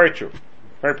other. Very true.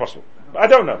 Very possible. But I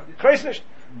don't know.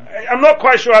 I'm not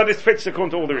quite sure how this fits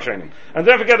according to all the Rishonim. And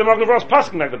don't forget the Magen Avraham is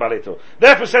passing like the Baleto.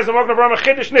 Therefore says the Magen Avraham a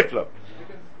Chiddush Niflo.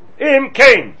 Im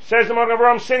Kain says the Magen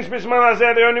Avraham since Bisman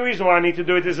Hazeh the only reason why I need to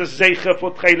do it is a Zeicha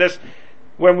for Tcheles.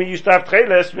 When we used to have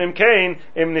Tcheles, Im Kain,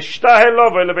 Im Nishtah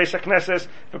Elova Le Beis HaKnesses.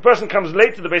 If a person comes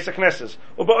late to the Beis HaKnesses,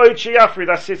 or Ba'oid Sheyafri,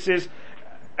 that sits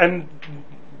and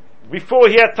before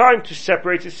he had time to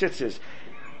separate his tzitzis,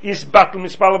 his battle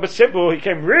mispala b'tzibur, he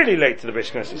came really late to the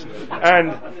Beis Knesset,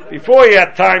 and before he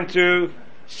had time to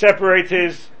separate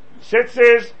his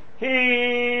tzitzis,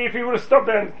 if he would have stopped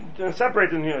there and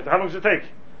separated them, how long does it take?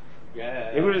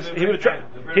 Yeah. He would have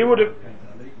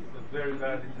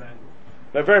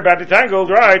they're very badly tangled,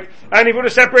 right? And he would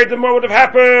have separated them. What would have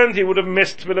happened? He would have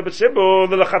missed tefillah b'tzibur,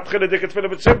 the lechatchila dikat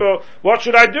tefillah b'tzibur. What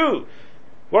should I do?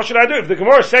 What should I do? If the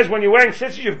Gemara says when you're wearing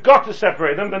tzitzis you've got to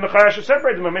separate them, then the Chaya should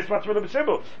separate them and mitzvah tefillah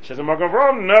b'tzibur. Says the Magen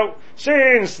Avraham, no.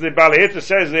 Since the Bali Yitta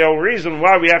says the whole reason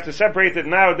why we have to separate it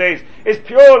nowadays is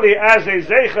purely as a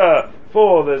zeicha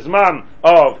for the zman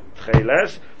of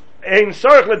tcheles, ein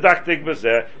sorich ledaktik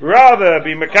b'zeh, rather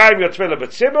be mekayim your tefillah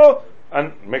b'tzibur,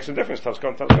 and it makes a difference. What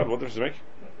difference does it make?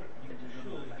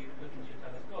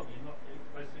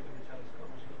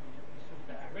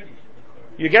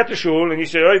 You get to shul and you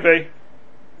say, "Oy vey,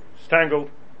 it's tangled."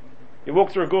 You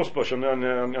walk through a gorse bush on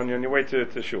your way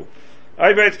to shul.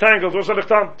 Oy vey, it's tangled. What's the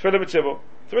time? Tefillah b'tzibur.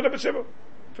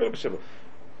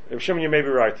 If Shimon, you may be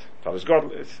right.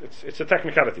 It's a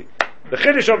technicality. The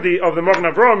chiddush of the Magen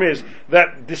Avraham is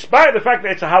that despite the fact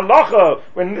that it's a halacha,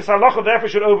 when this halacha therefore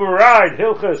should override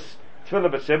Hilchos Tefillah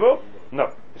b'tzibur,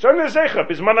 no. It's only a zeicha.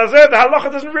 Bisman hazeh, the halacha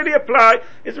doesn't really apply.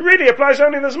 It really applies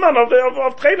only in the zman of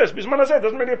tcheles. Bisman hazeh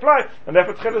doesn't really apply, and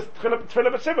therefore tefillah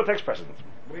b'tzibur takes precedence.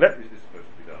 When is this supposed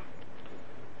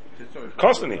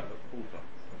to be done?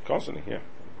 Constantly, yeah.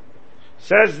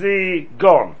 Says the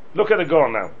Gon. Look at the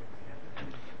Gon now.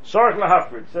 Sorach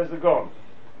lahafrid, says the Gon.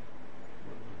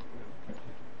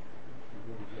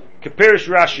 Kapirish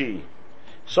Rashi.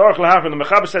 Sorich lahafrit. The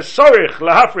Mechaber says sorich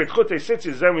lahafrit chutei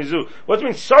tzitzis zemizu. What does it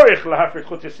mean sorich lahafrit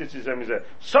chutei tzitzis zemizeh?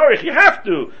 Sorich, you have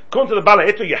to. According to the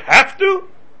Balaito, you have to.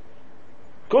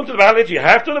 According to the Balaito, you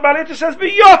have to. The Balaito says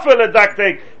b'yofer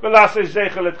ledaktek v'lasei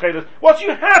zeichel etcheles. What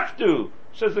you have to,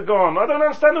 says the Gaon. I don't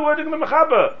understand the wording of the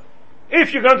Mechaber.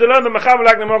 If you're going to learn the Mechaber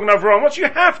like the Magen Avraham, what you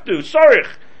have to? Sorich,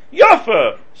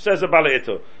 yofer, says the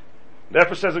Balaito.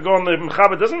 Therefore, says the Gaon, the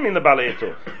Mechaber doesn't mean the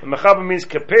Balaito. The Mechaber means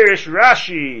Kaperish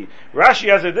Rashi. Rashi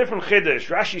has a different chiddush.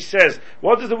 Rashi says,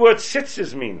 what does the word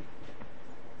tzitzis mean?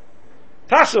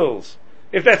 Tassels.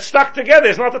 If they're stuck together,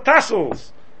 it's not the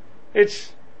tassels.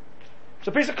 It's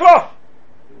a piece of cloth.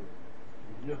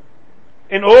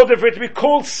 In order for it to be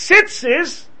called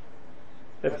tzitzis,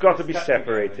 they've got to be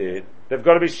separated. They've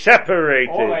got to be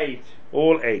separated.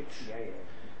 All eight. Yeah.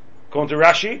 According to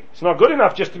Rashi, it's not good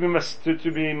enough just to be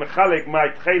mechalik my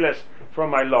tcheles from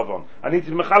my lovon. I need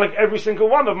to mechalik every single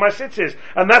one of my tzitzis,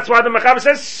 and that's why the Mechaber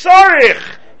says sorich.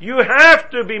 You have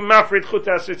to be mafrid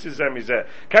chutei tzitzis zemizeh.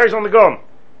 Carries on the gon.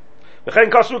 V'chein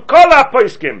kasu kol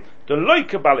hapoiskim the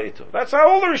loike balaito. That's how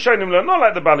all the Rishonim learn, not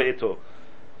like the balaito.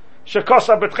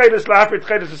 Shekosa betcheles lahafrid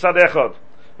tcheles esad echad.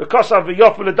 V'kosa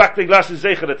v'yofu ledaktik glasses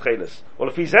zeicher etcheles. Well,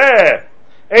 if he's there,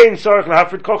 ein sorich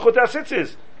lahafrid kol chutei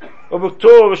tzitzis. Says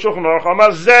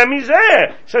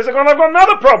I've got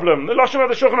another problem. The Lashon of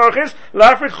the Shulchan Aruch is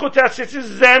la'afrit chutei tzitzis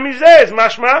zemizeh is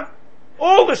mashma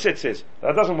all the tzitzis.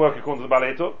 That doesn't work according to the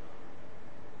Balaito.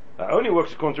 That only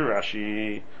works according to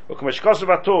Rashi.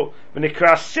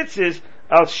 V'nikra tzitzis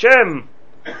al shem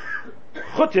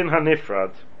chutin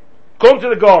hanifrad. According to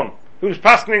the Gaon, who's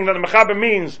paskening that the Mechaber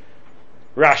means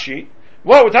Rashi.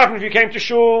 What would happen if you came to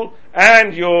shul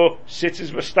and your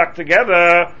tzitzis were stuck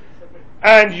together?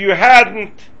 And you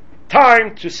hadn't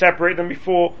time to separate them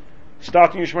before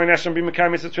starting your Shemona Esrei and be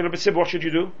Mekayim Mitzvah Tefillah B'tzibur, what should you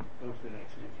do?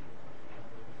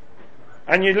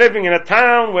 And you're living in a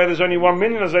town where there's only 1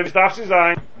 million of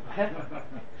Zayn.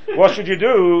 What should you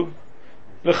do?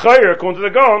 L'chayr, according to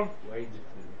the Gaon,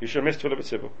 you should miss Tefillah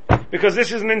B'tzibur. Because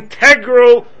this is an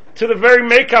integral to the very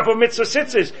makeup of Mitzvah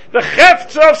Tzitzis. The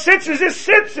Chefts of Tzitzis is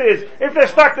Tzitzis. If they're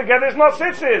stuck together, it's not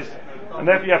Tzitzis. And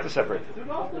therefore you have to separate.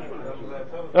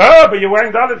 Oh, but you're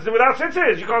wearing dalit without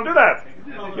tzitzis. You can't do that.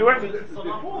 You're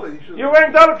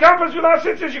wearing dalit kampas without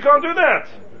tzitzis. You can't do that.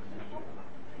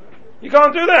 You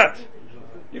can't do that.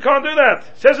 You can't do that.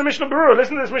 Says the Mishnah Berurah.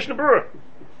 Listen to this Mishnah Berurah.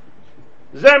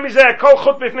 Zeh mizeh kol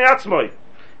chut b'fnei atzmoi.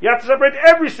 You have to separate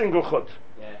every single chut.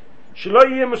 Shelo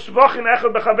yeh musvachin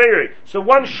echad b'chaveri. So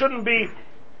one shouldn't be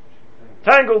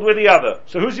tangled with the other.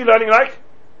 So who's he learning like?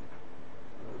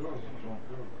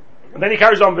 And then he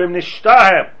carries on, "V'im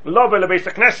nishtahe love lebeis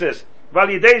hakneses, v'al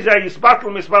yidei zeh yisbatl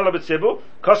misbala b'tzibur,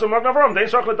 kosem Magen Avraham, dein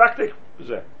soch ledaktik."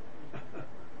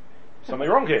 Something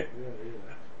wrong here.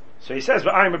 So he says,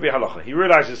 "V'ayim b'bi halacha." He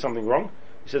realizes something wrong.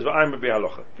 He says, "V'ayim b'bi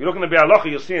halacha." If you look in the bi halacha,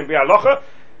 you'll see in bi halacha.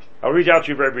 I'll read out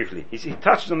to you very briefly. He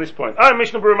touches on this point.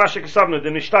 Mishnah Berurah Mashik Savnu the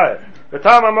nishtahe.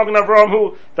 V'tam Magen Avraham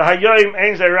hu tahayoyim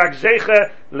ein zeh rak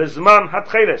zeiche lezman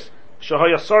hatcheles.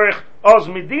 Shahoya sorich oz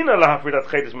medina lahafrid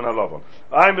atchedes min halovon.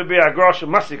 I'm be a grosh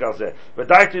masik al zeh.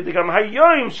 V'daitu digam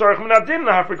hayoyim sorich min adin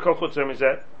lahafrid kol chutz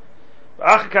zemizeh.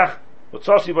 V'achakach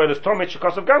v'tzosi boiles tomit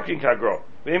shekosav gamkin kagro.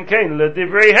 V'im kein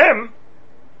ledivreihem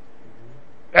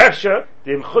efshe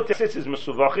dim chutz tzitzis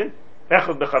mesuvachin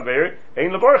echad b'chaveri ein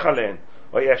levorich alein.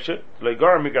 Oy efshe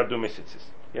loigar migadu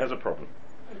mesitzis. He has a problem.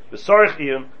 V'sorich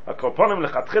iyun akoponim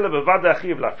lechatchila bevada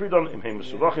achiv lafridon im heim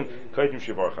mesuvachin kaidim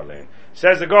shivorch alein.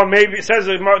 Says the Gaon, maybe says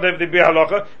the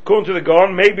Bihalacha, according to the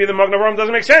Gaon, maybe the Magen Avraham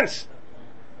doesn't make sense.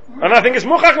 And I think it's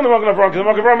Muchach in the Magen Avraham, because the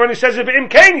Magen Avraham only says it V'im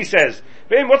Kain, he says.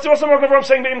 What's the Magen Avraham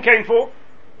saying V'im Kain for?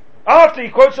 After he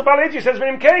quotes the Balaita, he says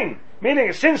V'im Kain.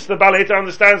 Meaning, since the Balaita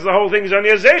understands the whole thing is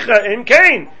only a Zeicha in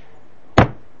Kain,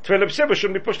 Tefillah B'tzibur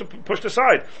shouldn't be pushed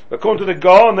aside. According to the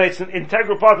Gaon, it's an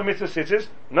integral part of Mitzvah Tzitzis.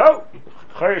 No,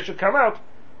 Chayr should come out.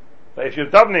 But if you're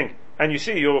davening and you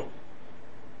see your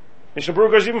Mishnah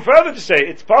Berurah goes even further to say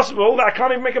it's possible that I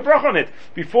can't even make a brach on it.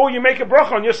 Before you make a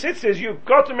brach on your tzitzis, you've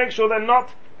got to make sure they're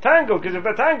not tangled, because if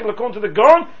they're tangled, according to the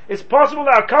Gaon, it's possible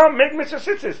that I can't make mitzvah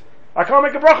tzitzis. I can't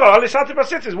make a bracha. Alisati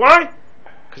b'tzitzis. Why?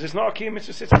 Because it's not a key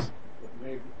mitzvah tzitzis.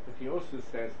 But he also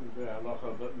says in the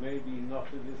halacha, but maybe not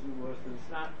it isn't worse than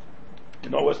snap.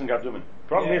 It's not worse than Gabdumin.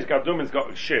 Problem is Gabdumin's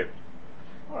got shit.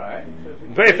 Alright.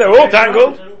 But if they're all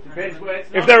tangled, Depends where it's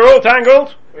if they're all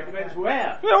tangled, it depends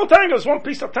where. they're all tangled. It's one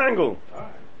piece of tangle.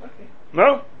 Alright, okay.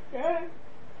 No? Yeah.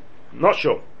 Not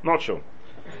sure.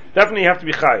 Definitely you have to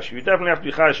be chayish. You definitely have to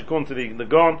be chayish according to the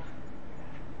Gaon.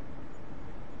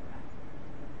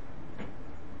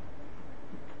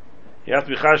 You have to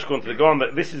be chayish according to the Gaon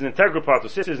that this is an integral part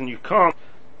of tzitzis, and you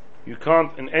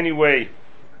can't in any way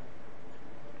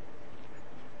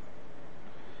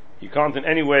You can't in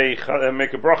any way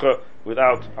make a bracha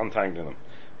without untangling them.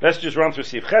 Let's just run through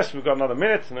Sif Ches. We've got another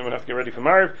minute, and then we'll have to get ready for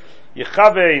Mariv.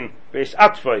 Yechavein beis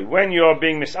atfei. When you're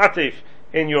being misatif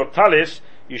in your talis,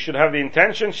 you should have the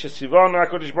intention. Shesivan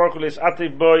HaKadosh Baruch Hu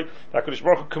le'atif boy. HaKadosh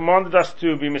Baruch Hu commanded us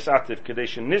to be misatif.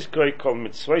 Kadesh nizkoi kol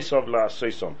mitzvaysav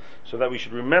la'asaysom. So that we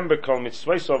should remember kol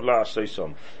mitzvaysav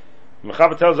la'asaysom.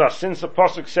 Mechaber tells us, since the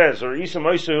pasuk says, or isam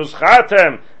oisei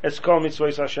uzchatem, it's kol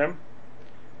mitzvayis Hashem.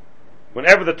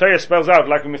 Whenever the Torah spells out,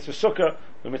 like the mitzvah sukkah,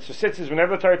 the mitzvah tzitzis,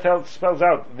 whenever the Torah spells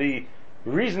out the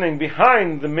reasoning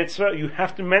behind the mitzvah, you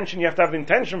have to mention, you have to have the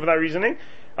intention for that reasoning,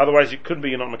 otherwise it could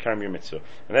be you're not mekayim your mitzvah.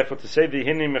 And therefore to say the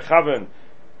hinni mechaven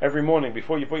every morning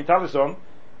before you put your talis on,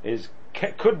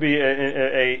 could be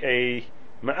a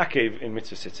ma'akev in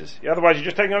mitzvah tzitzis. Otherwise you're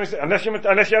just taking on, unless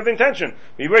you have the intention.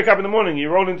 You wake up in the morning, you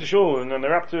roll into shul, and then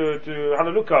they're up to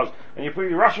Hallelujahs, and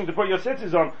you're rushing to put your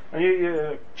tzitzis on, and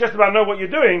you just about know what you're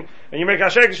doing, and you make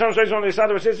Ashrei Kisham Shreis on the side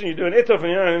of a tzitzis, and you do an ituf,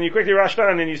 and you quickly rush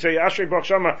down, and you say Ashrei Baruch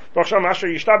Shama,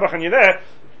 Ashrei Yishtabach, and you're there.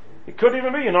 It could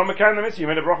even be you're not mekayim the mitzvah. You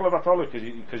made a bracha levatolu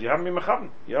because you haven't been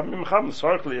mechaven. You haven't been mechaven.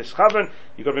 Sorry, it's chaven.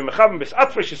 You got to be mechaven. Bis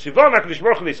atfresh sivan HaKadosh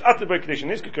Baruch Hu is atfresh kadesh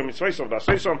nizkikum mitzvaysav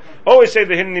dasesom. Always say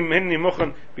the hinni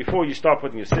muchen before you start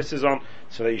putting your sisters on,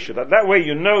 so that you should. That way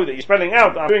you know that you're spelling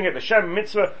out. I'm doing it. The Shem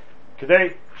mitzvah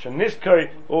kadei shenizkoi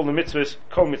all the mitzvahs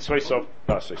kol mitzvaysav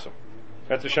dasesom.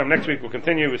 That's Hashem. Next week we'll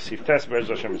continue with Sif Tes Be'ez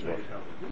Hashem Yisrael.